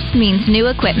Year's means new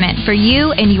equipment for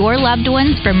you and your loved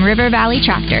ones from River Valley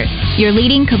Tractor, your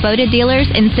leading Kubota dealers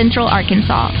in Central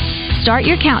Arkansas. Start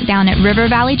your countdown at River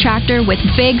Valley Tractor with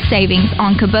big savings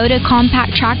on Kubota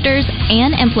compact tractors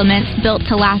and implements built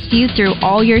to last you through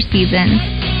all your seasons.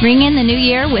 Ring in the new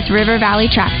year with River Valley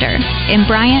Tractor in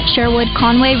Bryant, Sherwood,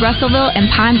 Conway, Russellville, and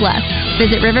Pine Bluff.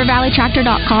 Visit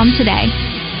rivervalleytractor.com today.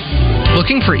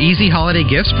 Looking for easy holiday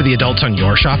gifts for the adults on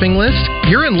your shopping list?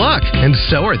 You're in luck, and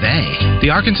so are they.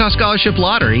 The Arkansas Scholarship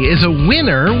Lottery is a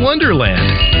winner wonderland.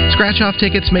 Scratch-off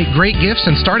tickets make great gifts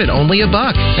and start at only $1,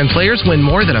 and players win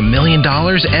more than $1 million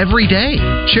every day.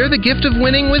 Share the gift of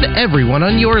winning with everyone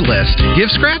on your list.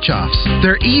 Give scratch-offs.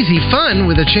 They're easy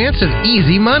fun with a chance of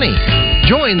easy money.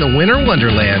 Join the winner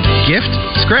wonderland. Gift,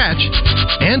 scratch,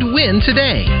 and win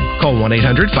today. Call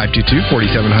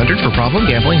 1-800-522-4700 for Problem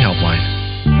Gambling Helpline.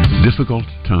 Difficult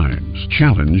times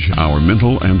challenge our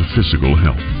mental and physical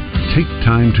health. Take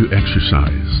time to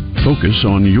exercise. Focus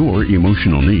on your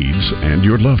emotional needs and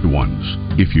your loved ones.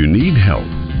 If you need help,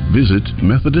 visit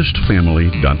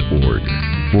MethodistFamily.org.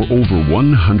 For over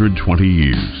 120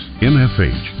 years,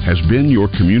 MFH has been your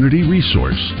community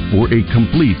resource for a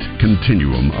complete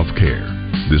continuum of care.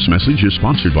 This message is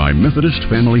sponsored by Methodist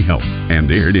Family Health and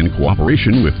aired in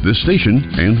cooperation with this station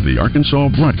and the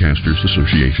Arkansas Broadcasters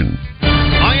Association.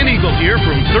 Ian Eagle here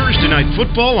from Thursday Night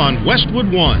Football on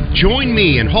Westwood One. Join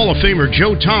me and Hall of Famer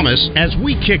Joe Thomas as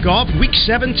we kick off Week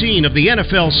 17 of the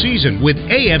NFL season with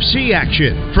AFC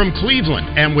action. From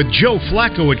Cleveland and with Joe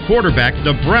Flacco at quarterback,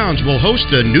 the Browns will host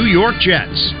the New York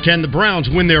Jets. Can the Browns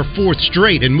win their 4th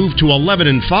straight and move to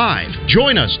 11-5?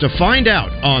 Join us to find out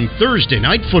on Thursday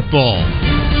Night Football.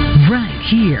 Right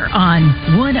here on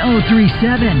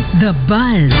 103.7 The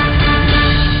Buzz.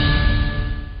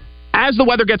 As the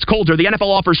weather gets colder, the NFL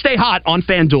offers Stay Hot on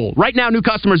FanDuel. Right now, new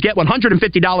customers get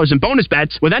 $150 in bonus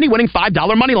bets with any winning $5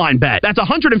 moneyline bet. That's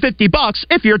 $150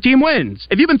 if your team wins.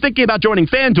 If you've been thinking about joining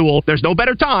FanDuel, there's no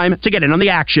better time to get in on the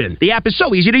action. The app is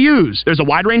so easy to use. There's a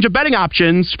wide range of betting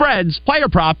options, spreads, player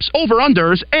props,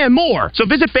 over-unders, and more. So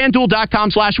visit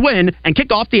FanDuel.com/win and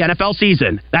kick off the NFL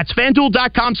season. That's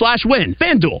FanDuel.com/win.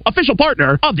 FanDuel, official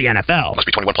partner of the NFL. Must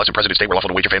be 21 plus in President State where lawful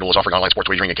to wager. FanDuel is offering online sports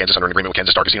wagering in Kansas under an agreement with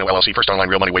Kansas Star Casino LLC. First online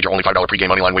real money wager only $5 pregame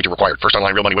moneyline wager required. First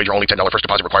online real money wager only $10 first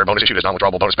deposit required. Bonus issued as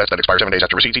non-withdrawable bonus bets that expire 7 days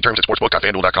after receipt. See terms at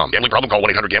sportsbook.fanduel.com. Gambling problem? Call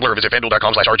 1-800-GAMBLER or visit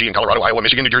FanDuel.com/RG in Colorado, Iowa,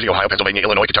 Michigan, New Jersey, Ohio, Pennsylvania,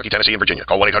 Illinois, Kentucky, Tennessee, and Virginia.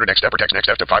 Call 1-800-NEXT-STEP or text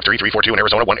NEXT-STEP to 53342 in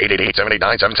Arizona,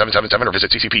 1-888-789-7777 or visit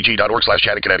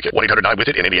ccpg.org/chat in Connecticut.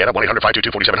 1-800-9-WITH-IT in Indiana,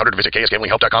 1-800-522-4700 visit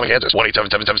ksgamblinghelp.com in Kansas,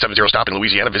 1-877-770-STOP in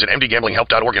Louisiana, visit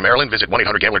mdgamblinghelp.org in Maryland, visit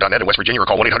 1-800-GAMBLER.net in West Virginia or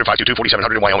call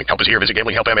 1-800-522-4700 in Wyoming. Help is here. Visit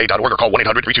gamblinghelpma.org or call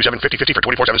 1-800-327-5050 for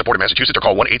 24/7 support in Massachusetts or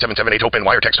call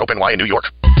 1-877-8-HOPE-NY or text HOPE-NY in New York.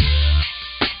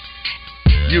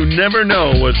 You never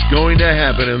know what's going to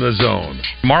happen in the zone.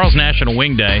 Tomorrow's National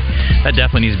Wing Day. That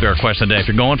definitely needs to be our question today. If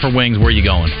you're going for wings, where are you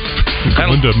going?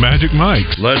 Going to Magic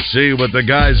Mike's. Let's see what the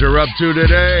guys are up to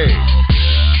today.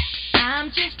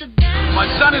 My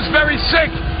son is very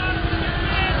sick,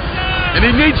 and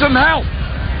he needs some help.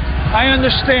 I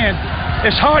understand.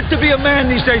 It's hard to be a man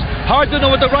these days. Hard to know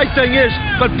what the right thing is.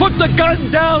 But put the gun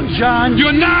down, John.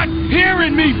 You're not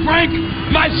hearing me, Frank.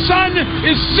 My son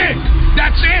is sick.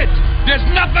 That's it. There's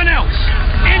nothing else.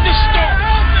 End of story.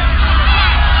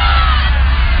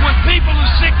 When people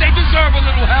are sick, they deserve a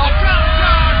little help.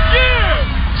 Yeah.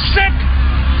 Sick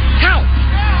help.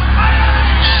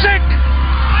 Sick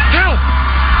help.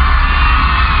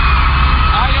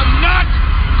 I am not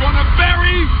going to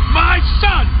bury my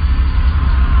son.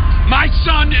 My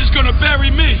son is going to bury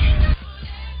me.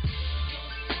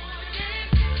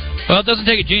 Well, it doesn't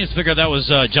take a genius to figure out that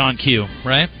was John Q,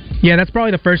 right? Yeah, that's probably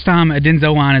the first time a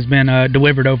Denzel line has been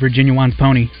delivered over Genuine's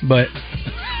pony, but...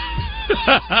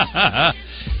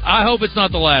 I hope it's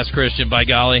not the last, Christian, by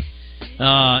golly.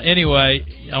 Anyway,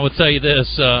 I will tell you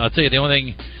this. I'll tell you the only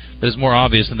thing that is more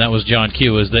obvious than that was John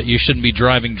Q is that you shouldn't be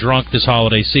driving drunk this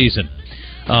holiday season.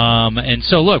 And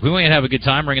so, look, we want you to have a good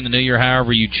time ringing the new year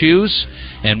however you choose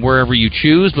and wherever you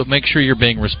choose, but make sure you're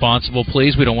being responsible,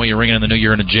 please. We don't want you ringing in the new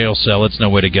year in a jail cell. It's no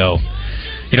way to go.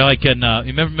 You know, like,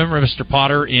 remember Mr.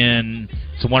 Potter in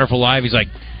It's a Wonderful Life? He's like,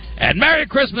 and Merry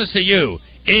Christmas to you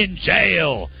in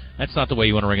jail. That's not the way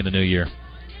you want to ring in the new year.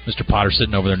 Mr. Potter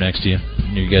sitting over there next to you.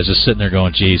 And you guys just sitting there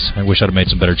going, geez, I wish I'd have made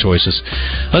some better choices.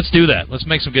 Let's do that. Let's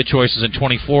make some good choices in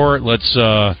 24. Let's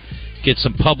get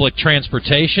some public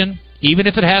transportation, even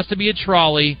if it has to be a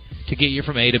trolley to get you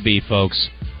from A to B, folks.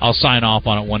 I'll sign off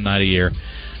on it one night a year.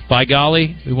 By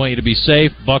golly, we want you to be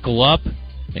safe, buckle up,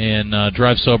 and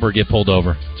drive sober or get pulled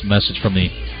over. It's a message from the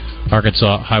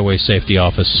Arkansas Highway Safety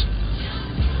Office.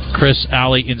 Chris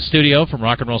Alley in studio from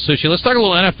Rock and Roll Sushi. Let's talk a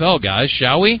little NFL, guys,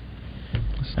 shall we?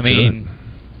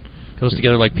 Goes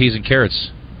together like peas and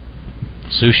carrots.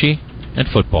 Sushi and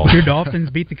football. Your Dolphins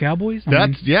beat the Cowboys?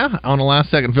 On a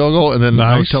last-second field goal. And then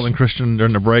I was telling Christian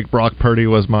during the break, Brock Purdy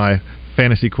was my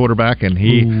fantasy quarterback, and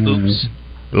he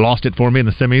lost it for me in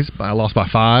the semis. I lost by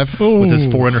 5 with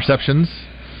his 4 interceptions.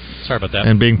 Sorry about that.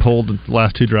 And being pulled the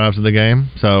last 2 drives of the game.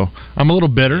 So I'm a little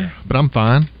bitter, but I'm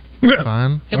fine.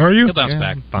 Fine. Are you? He'll bounce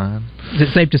back. Fine. Is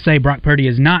it safe to say Brock Purdy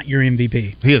is not your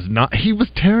MVP? He is not. He was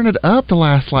tearing it up the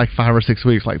last 5 or 6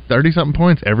 weeks, 30-something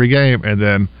points every game, and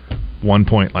then 1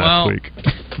 point last week.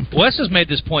 Wes has made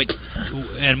this point,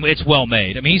 and it's well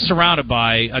made. I mean, he's surrounded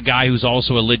by a guy who's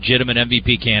also a legitimate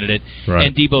MVP candidate,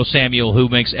 and Deebo Samuel, who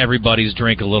makes everybody's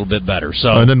drink a little bit better. So,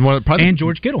 and then and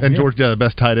George Kittle, and George, the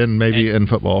best tight end maybe in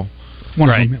football. One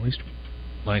of them at least.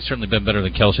 Well, he's certainly been better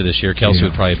than Kelsey this year. Kelsey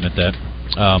would probably admit that.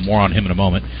 More on him in a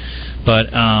moment.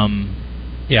 But, I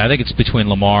think it's between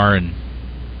Lamar and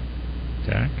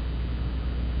Dak.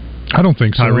 I don't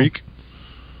think so. Tyreek?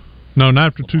 No, not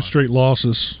after 2 straight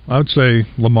losses. I would say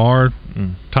Lamar,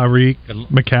 Tyreek,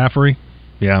 McCaffrey.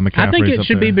 Yeah, McCaffrey. I think it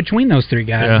should be between those 3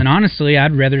 guys. Yeah. And honestly,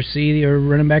 I'd rather see a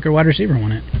running back or wide receiver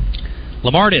win it.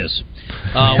 Lamar it is.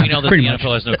 We know that the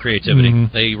NFL has no creativity.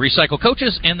 Mm-hmm. They recycle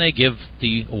coaches, and they give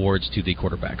the awards to the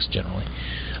quarterbacks, generally.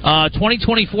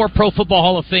 2024 Pro Football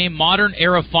Hall of Fame Modern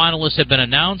Era finalists have been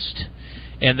announced,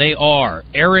 and they are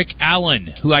Eric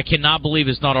Allen, who I cannot believe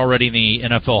is not already in the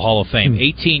NFL Hall of Fame.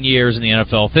 18 years in the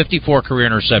NFL, 54 career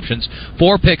interceptions,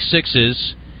 4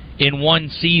 pick-sixes in 1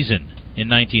 season in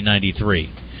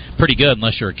 1993. Pretty good,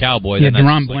 unless you're a Cowboy. Yeah,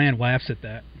 Deron Bland laughs at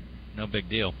that. No big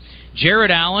deal.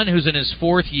 Jared Allen, who's in his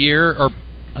 4th year,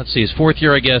 his 4th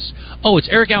year, I guess. Oh, it's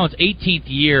Eric Allen's 18th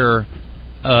year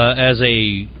as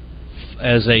a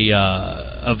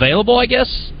available, I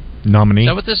guess. Nominee. Is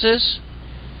that what this is?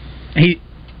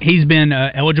 He's been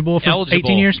eligible for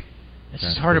 18 years. It's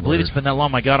just hard to believe it's been that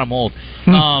long. My God, I'm old.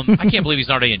 I can't believe he's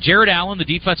not in. Jared Allen, the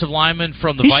defensive lineman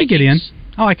from the Vikings. He should get in.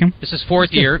 I like him. This is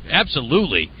 4th year.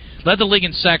 Absolutely. Led the league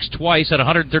in sacks twice at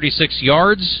 136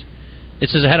 yards. It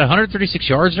says it had 136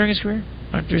 yards during his career?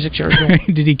 136 yards.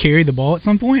 Did he carry the ball at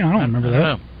some point? I don't remember that.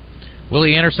 Know.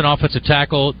 Willie Anderson, offensive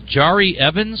tackle. Jari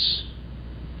Evans,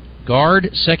 guard,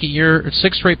 2nd year,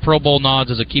 6 straight Pro Bowl nods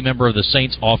as a key member of the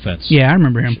Saints offense. Yeah, I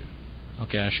remember him.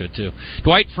 Okay, I should too.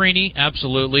 Dwight Freeney,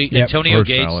 absolutely. Yep. Antonio First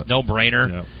Gates, ballot.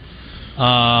 no-brainer.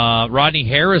 Yep. Rodney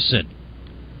Harrison.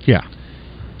 Yeah.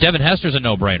 Devin Hester's a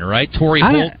no-brainer, right? Torrey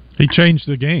Holt. He changed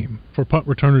the game for punt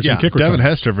returners and kick returners. Devin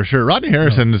Hester for sure. Rodney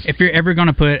Harrison is... If you're ever going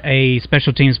to put a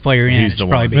special teams player in, He's it's the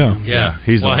probably one. be him. Yeah.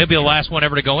 He'll be the last one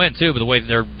ever to go in, too, but the way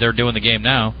they're doing the game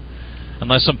now.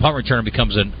 Unless some punt returner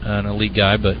becomes an elite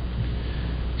guy, but...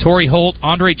 Torrey Holt,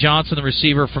 Andre Johnson, the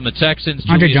receiver from the Texans.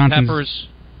 Andre Julius Johnson's Peppers.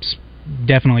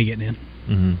 Definitely getting in.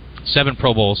 Mm-hmm. 7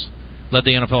 Pro Bowls. Led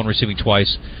the NFL in receiving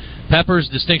twice. Peppers'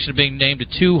 distinction of being named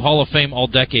to 2 Hall of Fame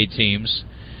All-Decade teams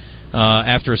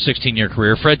after a 16-year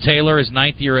career. Fred Taylor is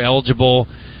 9th year eligible.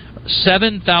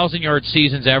 7,000-yard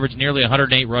seasons, averaged nearly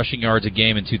 108 rushing yards a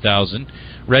game in 2000.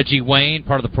 Reggie Wayne,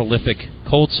 part of the prolific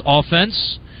Colts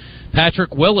offense.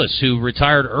 Patrick Willis, who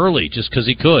retired early just because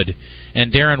he could.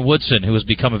 And Darren Woodson, who has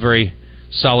become a very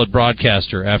solid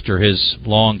broadcaster after his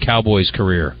long Cowboys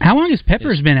career. How long has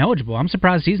Peppers been eligible? I'm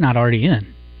surprised he's not already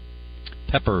in.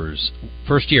 Peppers,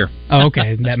 1st year. Oh,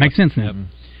 okay. That makes sense then.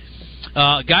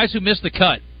 Guys who missed the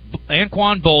cut.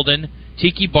 Anquan Bolden,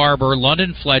 Tiki Barber,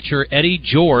 London Fletcher, Eddie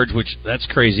George, which that's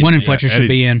crazy. One in Fletcher should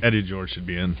be in. Eddie George should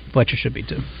be in. Fletcher should be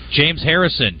too. James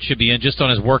Harrison should be in just on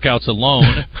his workouts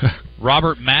alone.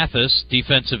 Robert Mathis,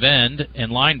 defensive end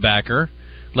and linebacker,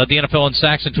 led the NFL in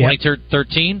sacks in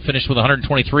 2013, finished with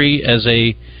 123 as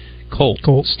a Colt.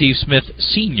 Steve Smith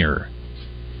Sr.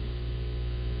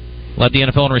 led the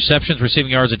NFL in receptions,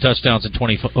 receiving yards, and touchdowns in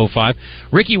 2005.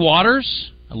 Ricky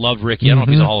Waters, I love Ricky. I don't know if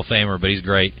he's a Hall of Famer, but he's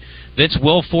great. Vince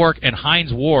Wilfork and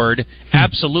Hines Ward,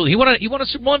 absolutely. He won a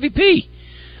Super Bowl MVP.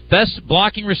 Best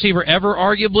blocking receiver ever,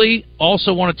 arguably.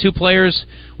 Also one of 2 players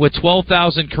with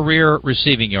 12,000 career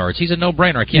receiving yards. He's a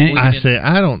no-brainer. I can't believe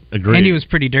I don't agree. And he was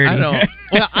pretty dirty. I don't.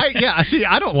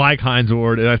 I don't like Hines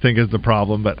Ward. I think is the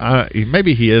problem, but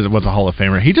maybe he was a Hall of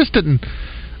Famer. He just didn't.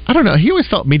 I don't know. He always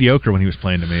felt mediocre when he was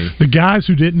playing to me. The guys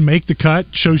who didn't make the cut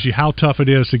shows you how tough it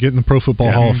is to get in the Pro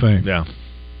Football Hall of Fame. Yeah.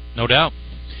 No doubt.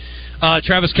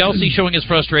 Travis Kelce showing his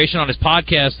frustration on his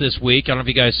podcast this week. I don't know if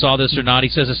you guys saw this or not. He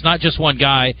says it's not just one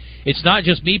guy. It's not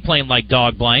just me playing like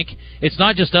dog blank. It's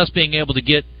not just us being able to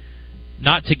get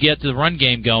the run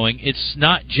game going. It's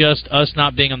not just us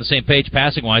not being on the same page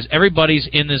passing-wise. Everybody's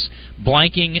in this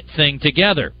blanking thing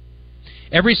together.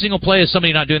 Every single play is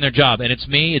somebody not doing their job, and it's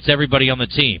me, it's everybody on the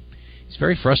team. He's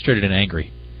very frustrated and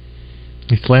angry.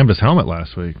 He slammed his helmet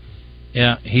last week.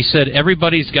 Yeah, he said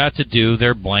everybody's got to do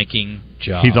their blanking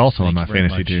job. He's also on my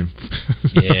fantasy team.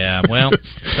 Yeah, well,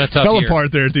 that's up fell here.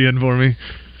 apart there at the end for me.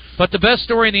 But the best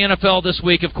story in the NFL this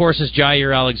week, of course, is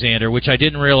Jair Alexander, which I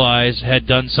didn't realize had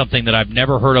done something that I've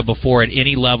never heard of before at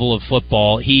any level of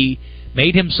football. He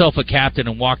made himself a captain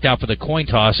and walked out for the coin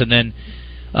toss, and then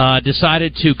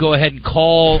decided to go ahead and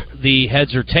call the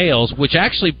heads or tails, which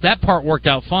actually that part worked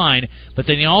out fine, but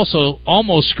then he also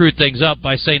almost screwed things up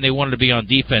by saying they wanted to be on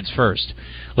defense first.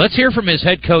 Let's hear from his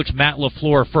head coach, Matt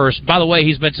LaFleur, first. By the way,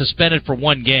 he's been suspended for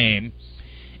one game,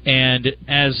 and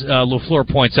as LaFleur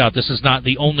points out, this is not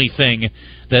the only thing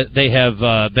that they have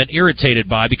been irritated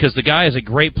by, because the guy is a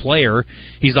great player.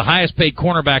 He's the highest-paid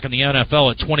cornerback in the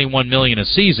NFL at $21 million a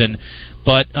season.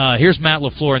 But here's Matt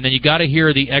LaFleur, and then you got to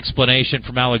hear the explanation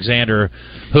from Alexander,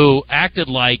 who acted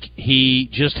like he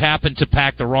just happened to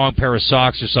pack the wrong pair of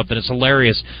socks or something. It's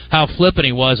hilarious how flippant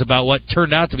he was about what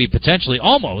turned out to be potentially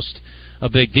almost a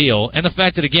big deal. And the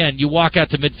fact that, again, you walk out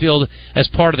to midfield as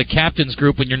part of the captain's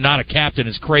group when you're not a captain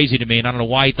is crazy to me, and I don't know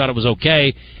why he thought it was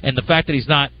okay. And the fact that he's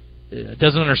not,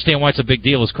 doesn't understand why it's a big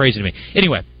deal is crazy to me.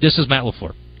 Anyway, this is Matt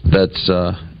LaFleur. That's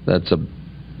a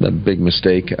big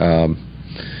mistake.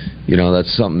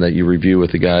 That's something that you review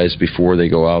with the guys before they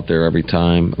go out there every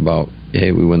time about,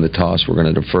 hey, we win the toss, we're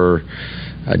going to defer.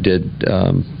 I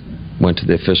went to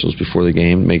the officials before the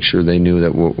game, make sure they knew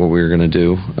that what we were going to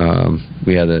do.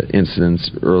 We had an incident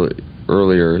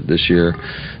earlier this year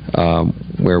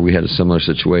where we had a similar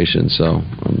situation, so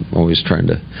I'm always trying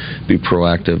to be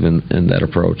proactive in that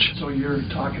approach. So you're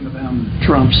talking about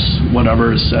Trump's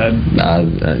whatever is said?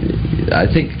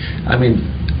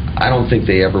 I don't think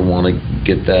they ever want to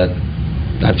get that.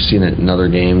 I've seen it in other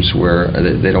games where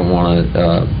they don't want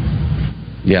to.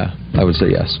 Yeah, I would say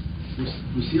yes.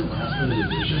 Was he a last-minute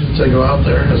decision to go out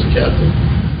there as a captain?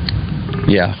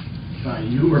 Yeah. By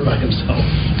you or by himself?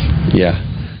 Yeah.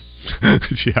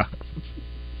 Yeah.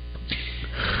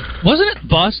 Wasn't it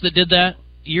Buss that did that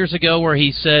years ago where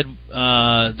he said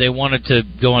they wanted to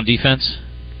go on defense?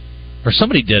 Or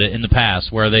somebody did it in the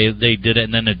past where they did it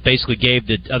and then it basically gave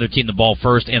the other team the ball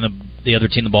first and the other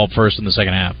team the ball first in the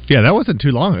second half. Yeah, that wasn't too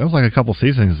long. It was like a couple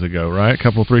seasons ago, right?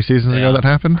 A 3 seasons ago that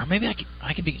happened? Or maybe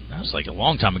I could be... That was like a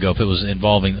long time ago if it was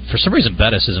involving... For some reason,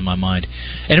 Bettis is in my mind.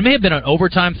 And it may have been an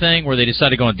overtime thing where they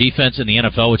decided to go on defense in the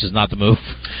NFL, which is not the move.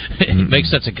 It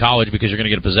makes sense in college because you're going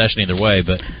to get a possession either way,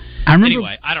 but...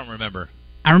 Anyway, I don't remember.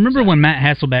 I remember when Matt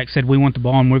Hasselbeck said, we want the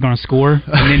ball and we're going to score,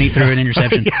 and then he threw an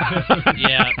interception.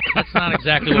 Yeah, that's not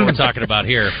exactly what we're talking about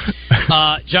here.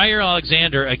 Jair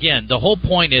Alexander, again, the whole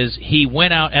point is he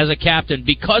went out as a captain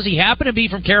because he happened to be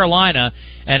from Carolina,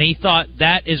 and he thought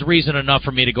that is reason enough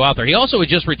for me to go out there. He also had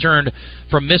just returned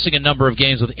from missing a number of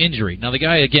games with injury. Now, the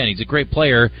guy, again, he's a great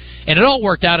player, and it all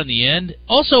worked out in the end.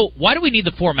 Also, why do we need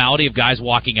the formality of guys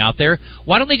walking out there?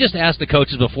 Why don't they just ask the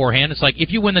coaches beforehand? It's like,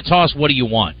 if you win the toss, what do you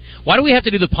want? Why do we have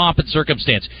to do the pomp and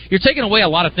circumstance? You're taking away a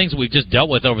lot of things that we've just dealt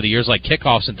with over the years, like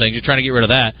kickoffs and things. You're trying to get rid of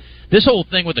that. This whole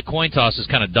thing with the coin toss is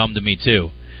kind of dumb to me,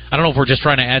 too. I don't know if we're just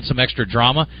trying to add some extra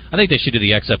drama. I think they should do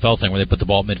the XFL thing where they put the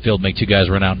ball at midfield, make two guys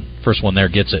run out, and first one there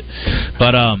gets it.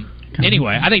 But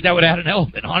anyway, I think that would add an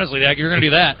element. Honestly, you're going to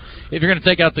do that if you're going to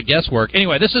take out the guesswork.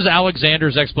 Anyway, this is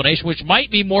Alexander's explanation, which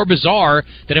might be more bizarre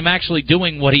than him actually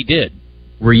doing what he did.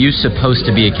 Were you supposed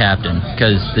to be a captain?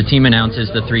 Because the team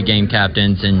announces the 3 game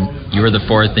captains, and you were the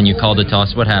 4th, and you called a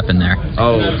toss. What happened there?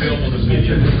 Oh,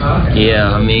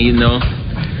 yeah. I mean,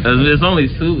 it's only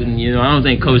suiting. I don't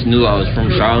think Coach knew I was from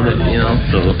Charlotte.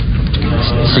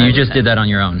 So you just did that on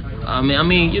your own? I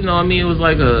mean, it was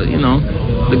like the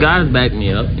guys backed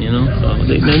me up. So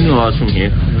they knew I was from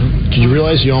here. Did you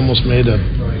realize you almost made a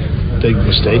big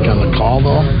mistake on the call,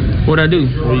 though? What'd I do?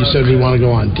 Well, you said we want to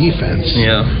go on defense.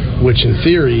 Yeah. Which, in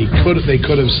theory, they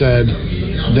could have said,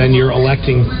 then you're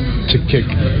electing to kick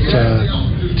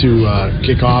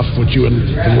off, which you would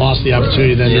have lost the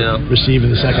opportunity then to receive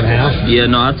in the second half. Yeah,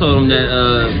 no, I told them that.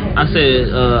 I said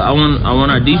I want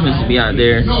our defense to be out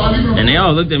there, and they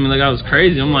all looked at me like I was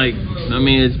crazy. I'm like,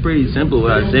 it's pretty simple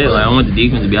what I said. Like, I want the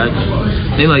defense to be out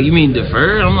there. They like, you mean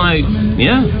defer? I'm like,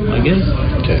 yeah, I guess.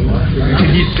 Okay.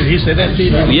 Did he say that to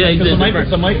you? Yeah, he did.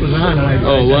 The mic was on.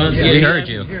 What? Yeah, he heard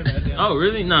you. Oh,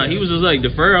 really? Nah, he was just like,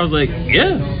 defer? I was like,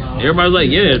 yeah. Everybody was like,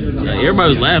 yeah.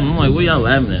 Everybody was laughing. I'm like, what y'all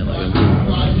laughing at? Like,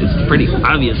 it's pretty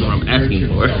obvious what I'm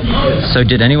asking for. So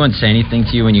did anyone say anything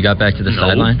to you when you got back to the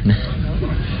sideline?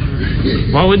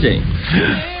 Why would they?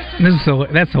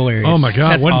 That's hilarious. Oh, my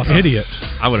God. That's what awesome. an idiot.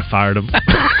 I would have fired him.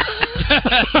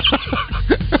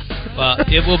 Well,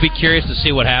 it will be curious to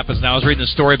see what happens. Now, I was reading the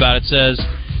story about it. It says,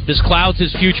 this clouds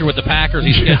his future with the Packers.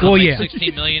 He's scheduled to make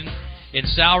 $16 million in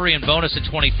salary and bonus in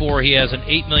 24. He has an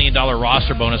 $8 million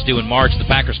roster bonus due in March. The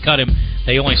Packers cut him.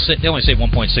 They only saved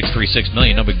 $1.636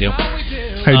 million. No big deal.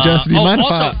 Hey, Justin, do you mind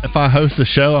if I host the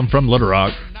show? I'm from Little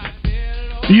Rock.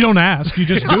 You don't ask. You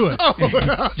just do it.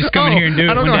 Just come in here and do it.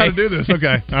 I don't know how to do this.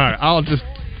 Okay. All right. I'll just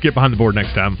get behind the board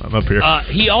next time I'm up here.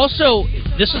 He also,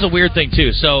 this is a weird thing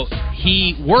too. So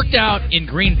he worked out in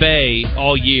Green Bay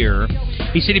all year.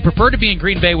 He said he preferred to be in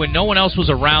Green Bay when no one else was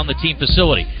around the team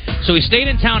facility. So he stayed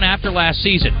in town after last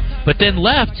season, but then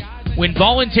left when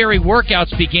voluntary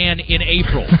workouts began in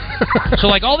April. So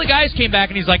like all the guys came back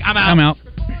and he's like, I'm out.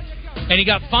 And he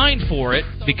got fined for it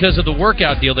because of the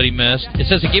workout deal that he missed. It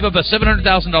says he gave up a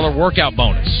 $700,000 workout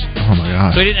bonus. Oh, my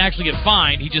God. So he didn't actually get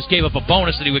fined. He just gave up a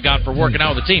bonus that he would got for working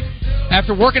out with the team.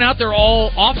 After working out there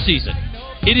all off-season,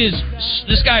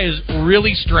 this guy is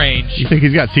really strange. You think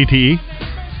he's got CTE?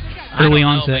 Early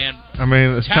onset. Man. I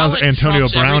mean, it sounds Antonio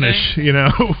Brownish, you know.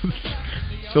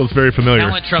 Feels very familiar.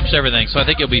 Talent trumps everything, so I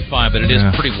think he'll be fine, but it is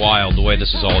pretty wild the way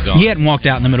this is all gone. He hadn't walked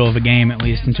out in the middle of a game, at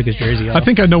least, and took his jersey off. I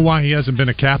think I know why he hasn't been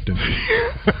a captain.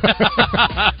 That's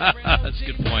a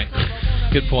good point.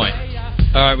 Good point.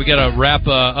 All right, we got to wrap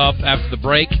up after the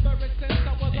break.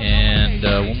 And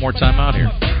one more time out here.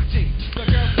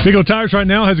 Big O Tires right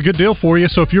now has a good deal for you,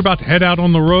 so if you're about to head out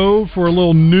on the road for a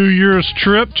little New Year's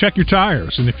trip, check your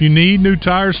tires. And if you need new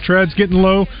tires, treads getting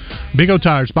low, Big O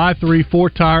Tires, buy 3,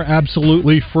 4-tire,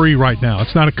 absolutely free right now.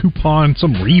 It's not a coupon,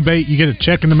 some rebate, you get a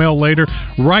check in the mail later.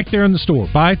 Right there in the store,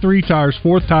 buy 3 tires,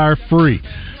 4th tire, free.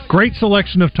 Great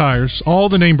selection of tires, all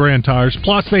the name brand tires,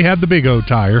 plus they have the Big O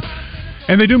Tire.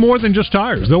 And they do more than just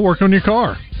tires. They'll work on your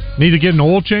car. Need to get an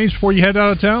oil change before you head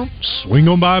out of town? Swing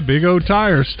on by Big O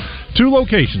Tires. 2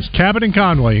 locations, Cabot and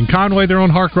Conway. In Conway, they're on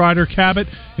Harkrider. Cabot,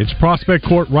 it's Prospect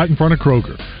Court right in front of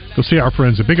Kroger. Go see our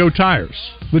friends at Big O Tires,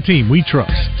 the team we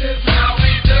trust.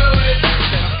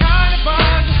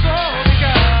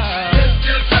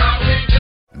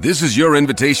 This is your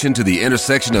invitation to the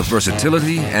intersection of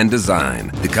versatility and design.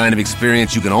 The kind of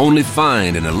experience you can only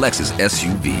find in a Lexus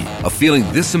SUV. A feeling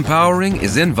this empowering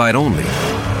is invite only.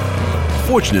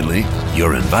 Fortunately,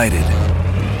 you're invited.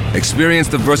 Experience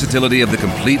the versatility of the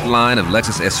complete line of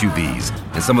Lexus SUVs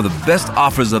and some of the best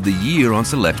offers of the year on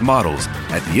select models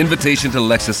at the Invitation to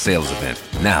Lexus sales event,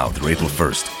 now through April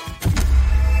 1st.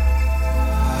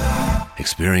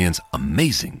 Experience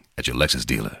amazing at your Lexus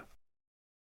dealer.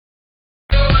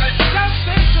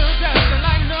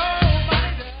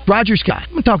 Roger Scott.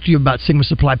 I'm going to talk to you about Sigma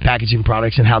Supply packaging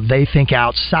products and how they think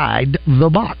outside the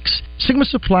box. Sigma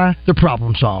Supply, they're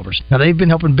problem solvers. Now, they've been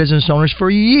helping business owners for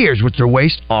years with their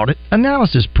waste audit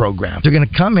analysis program. They're going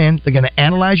to come in, they're going to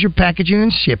analyze your packaging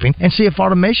and shipping, and see if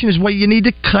automation is what you need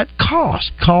to cut costs.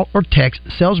 Call or text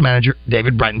sales manager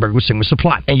David Breitenberg with Sigma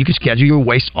Supply, and you can schedule your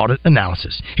waste audit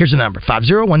analysis. Here's the number,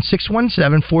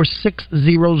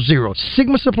 501-617-4600.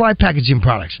 Sigma Supply packaging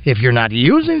products. If you're not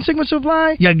using Sigma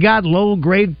Supply, you got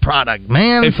low-grade product,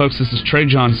 man. Hey, folks, this is Trey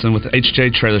Johnson with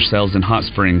HJ Trailer Sales in Hot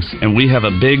Springs, and we have a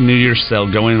big New Year's sale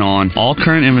going on. All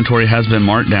current inventory has been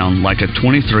marked down, like a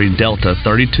 23 Delta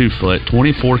 32-foot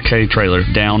 24K trailer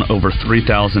down over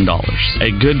 $3,000.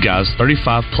 A Good Guys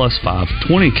 35 plus 5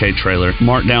 20K trailer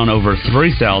marked down over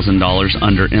 $3,000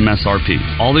 under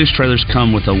MSRP. All these trailers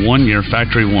come with a 1-year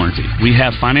factory warranty. We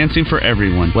have financing for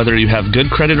everyone, whether you have good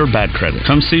credit or bad credit.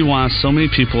 Come see why so many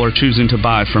people are choosing to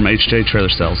buy from HJ Trailer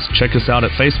Sales. Check us out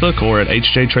at Facebook or at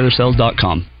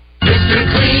hjtrailersales.com.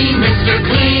 Mr. Clean, Mr.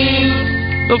 Clean.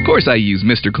 Of course I use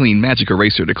Mr. Clean Magic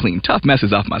Eraser to clean tough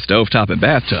messes off my stovetop and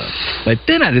bathtub. But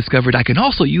then I discovered I can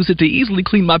also use it to easily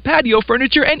clean my patio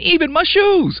furniture and even my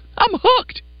shoes. I'm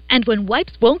hooked. And when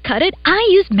wipes won't cut it, I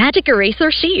use Magic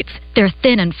Eraser Sheets. They're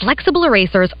thin and flexible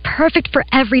erasers, perfect for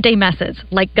everyday messes,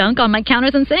 like gunk on my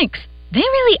counters and sinks. They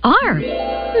really are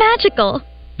magical.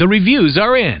 The reviews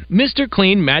are in. Mr.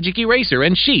 Clean Magic Eraser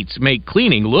and Sheets make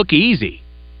cleaning look easy.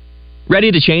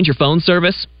 Ready to change your phone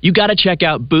service? You gotta check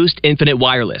out Boost Infinite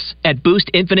Wireless at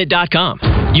boostinfinite.com.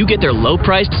 You get their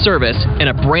low-priced service and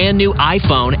a brand new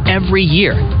iPhone every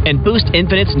year. And Boost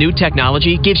Infinite's new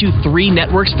technology gives you 3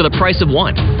 networks for the price of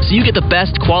 1. So you get the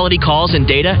best quality calls and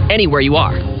data anywhere you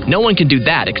are. No one can do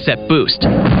that except Boost.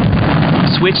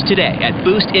 Switch today at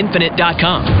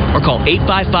boostinfinite.com or call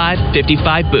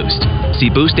 855-55-BOOST. See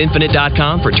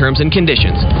boostinfinite.com for terms and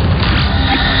conditions.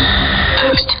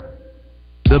 Boost.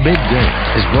 The Big Day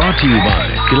is brought to you by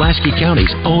Pulaski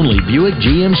County's only Buick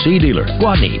GMC dealer,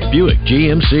 Guadney Buick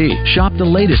GMC. Shop the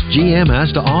latest GM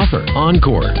has to offer: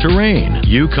 Encore, Terrain,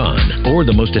 Yukon, or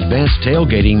the most advanced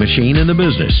tailgating machine in the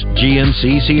business,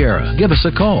 GMC Sierra. Give us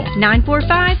a call,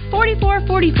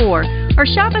 945-4444, or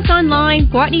shop us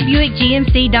online,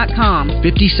 GuadneyBuickGMC.com.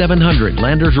 5700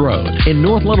 Landers Road in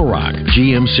North Little Rock.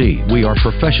 GMC, we are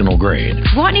professional grade.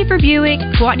 Guadney for Buick,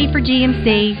 Guadney for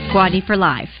GMC, Guadney for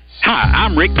life. Hi,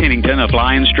 I'm Rick Pennington of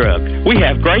Lions Drug. We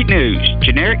have great news.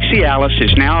 Generic Cialis is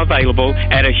now available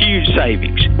at a huge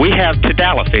savings. We have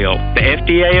Tadalafil, the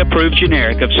FDA-approved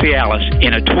generic of Cialis,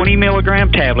 in a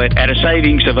 20-milligram tablet at a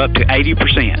savings of up to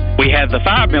 80%. We have the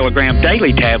 5-milligram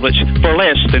daily tablets for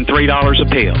less than $3 a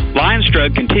pill. Lions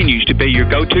Drug continues to be your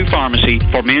go-to pharmacy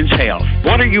for men's health.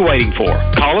 What are you waiting for?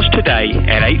 Call us today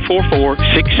at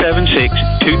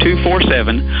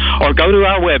 844-676-2247 or go to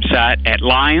our website at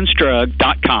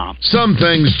lionsdrug.com. Some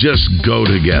things just go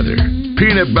together.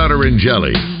 Peanut butter and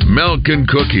jelly, milk and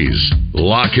cookies,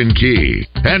 Lock and Key,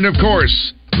 and of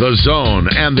course, The Zone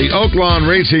and the Oaklawn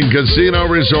Racing Casino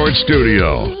Resort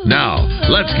Studio. Now,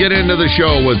 let's get into the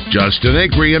show with Justin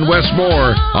Acree and Wes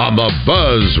Moore on the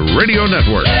Buzz Radio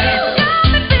Network.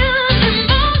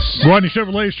 Gwatney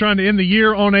Chevrolet is trying to end the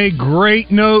year on a great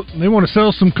note. They want to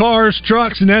sell some cars,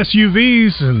 trucks, and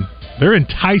SUVs, and they're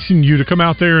enticing you to come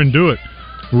out there and do it.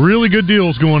 Really good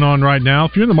deals going on right now.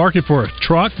 If you're in the market for a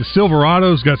truck, the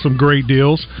Silverado's got some great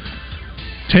deals.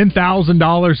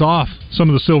 $10,000 off some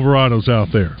of the Silverados out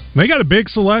there. They got a big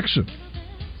selection.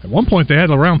 At one point, they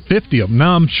had around 50 of them.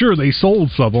 Now, I'm sure they sold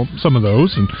some of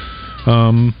those, and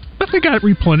but they got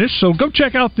replenished. So go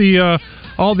check out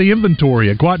all the inventory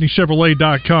at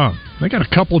GwatneyChevrolet.com. They got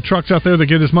a couple of trucks out there that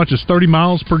get as much as 30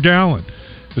 miles per gallon.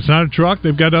 If it's not a truck,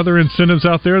 they've got other incentives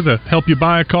out there that help you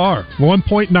buy a car.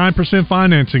 1.9%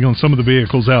 financing on some of the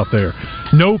vehicles out there.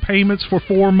 No payments for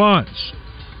 4 months.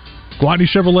 Gwatney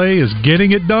Chevrolet is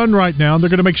getting it done right now. They're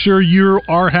going to make sure you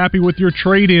are happy with your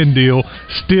trade-in deal,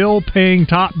 still paying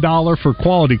top dollar for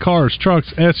quality cars,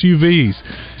 trucks, SUVs.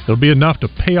 It'll be enough to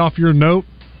pay off your note,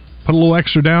 put a little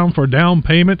extra down for a down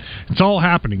payment. It's all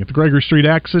happening at the Gregory Street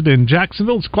exit in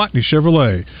Jacksonville. It's Gwatney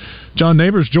Chevrolet. John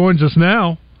Neighbors joins us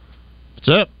now. What's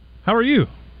up? How are you?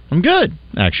 I'm good,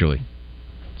 actually.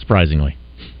 Surprisingly.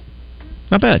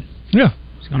 Not bad. Yeah.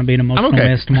 It's going to be an emotional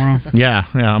mess tomorrow. Yeah.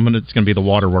 It's going to be the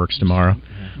waterworks tomorrow.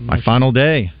 My final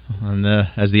day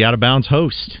as the Out of Bounds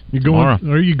host.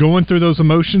 Are you going through those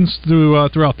emotions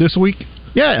throughout this week?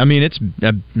 Yeah, it's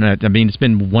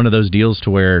been one of those deals to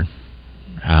where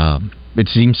it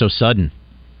seems so sudden.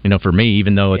 For me,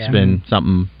 even though it's been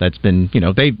something that's been,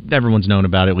 everyone's known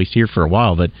about it, at least here for a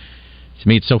while, but to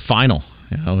me, it's so final.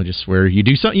 Just where you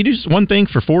do one thing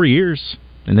for 4 years,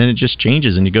 and then it just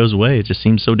changes and it goes away. It just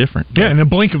seems so different. Yeah, in a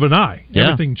blink of an eye,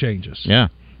 everything changes. Yeah,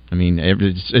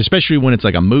 especially when it's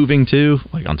like I'm moving too,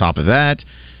 like on top of that,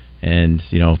 and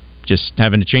just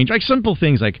having to change like simple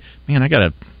things like, man, I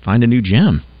gotta find a new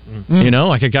gym. Mm-hmm.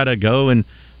 Like I gotta go and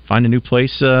find a new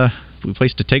place to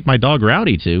take my dog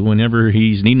Rowdy to whenever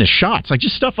he's needing a shot. It's like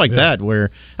just stuff like that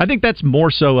where I think that's more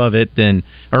so of it than,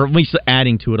 or at least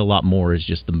adding to it a lot more is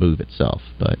just the move itself.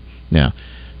 But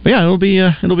it'll be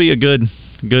a good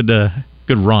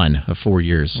run of 4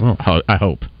 years. Oh. I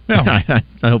hope. Yeah.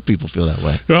 I hope people feel that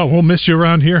way. Well, we'll miss you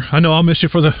around here. I know I'll miss you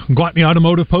for the Gwatney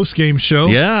Automotive post-game show.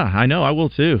 Yeah, I know. I will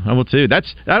too. That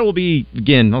will be,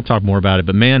 again, I'll talk more about it,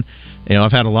 but man,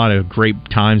 I've had a lot of great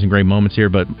times and great moments here,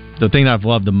 but the thing that I've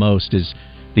loved the most is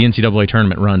the NCAA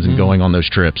tournament runs and going on those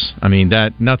trips.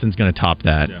 Nothing's going to top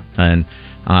that. Yeah. And,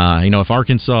 if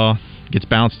Arkansas gets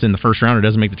bounced in the first round or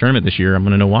doesn't make the tournament this year, I'm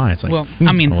going to know why. It's like,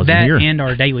 that here. And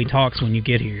our daily talks when you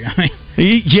get here.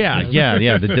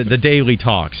 The daily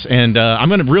talks. And I'm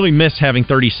going to really miss having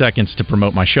 30 seconds to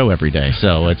promote my show every day.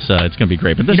 So it's going to be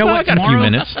great. But I got a few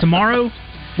minutes. Tomorrow,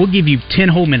 we'll give you 10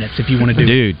 whole minutes if you want to do it.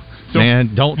 Dude.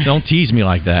 Man, don't tease me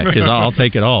like that because I'll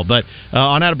take it all. But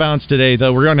on Out of Bounds today,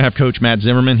 though, we're going to have Coach Matt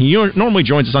Zimmerman. He normally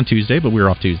joins us on Tuesday, but we're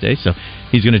off Tuesday, so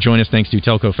he's going to join us thanks to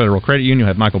Telco Federal Credit Union. We'll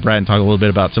have Michael Bratton talk a little bit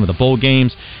about some of the bowl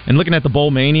games and looking at the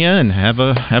Bowl Mania and have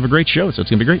a great show. So it's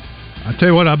going to be great. I tell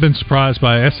you what, I've been surprised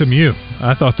by SMU.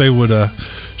 I thought they would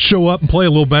show up and play a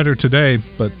little better today,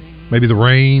 but maybe the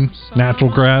rain, natural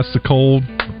grass, the cold.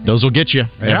 Those will get you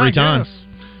every time.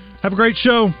 Have a great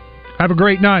show. Have a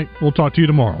great night. We'll talk to you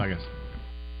tomorrow. I guess.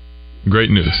 Great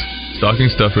news.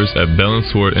 Stocking stuffers at Bell &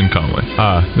 Sword in Conway.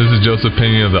 This is Joseph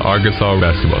Pena of the Arkansas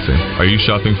basketball team. Are you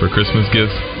shopping for Christmas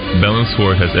gifts? Bell &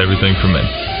 Sword has everything for men.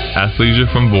 Athleisure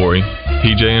from Bori,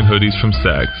 PJ and hoodies from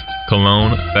Sags,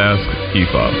 Cologne, Basque,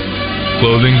 EFOB.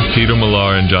 Clothing, Peter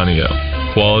Millar and Johnny L.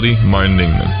 Quality, Martin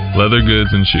Dingman. Leather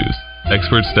goods and shoes.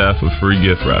 Expert staff with free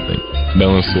gift wrapping.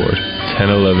 Bell & Sword,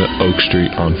 1011 Oak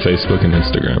Street on Facebook and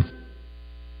Instagram.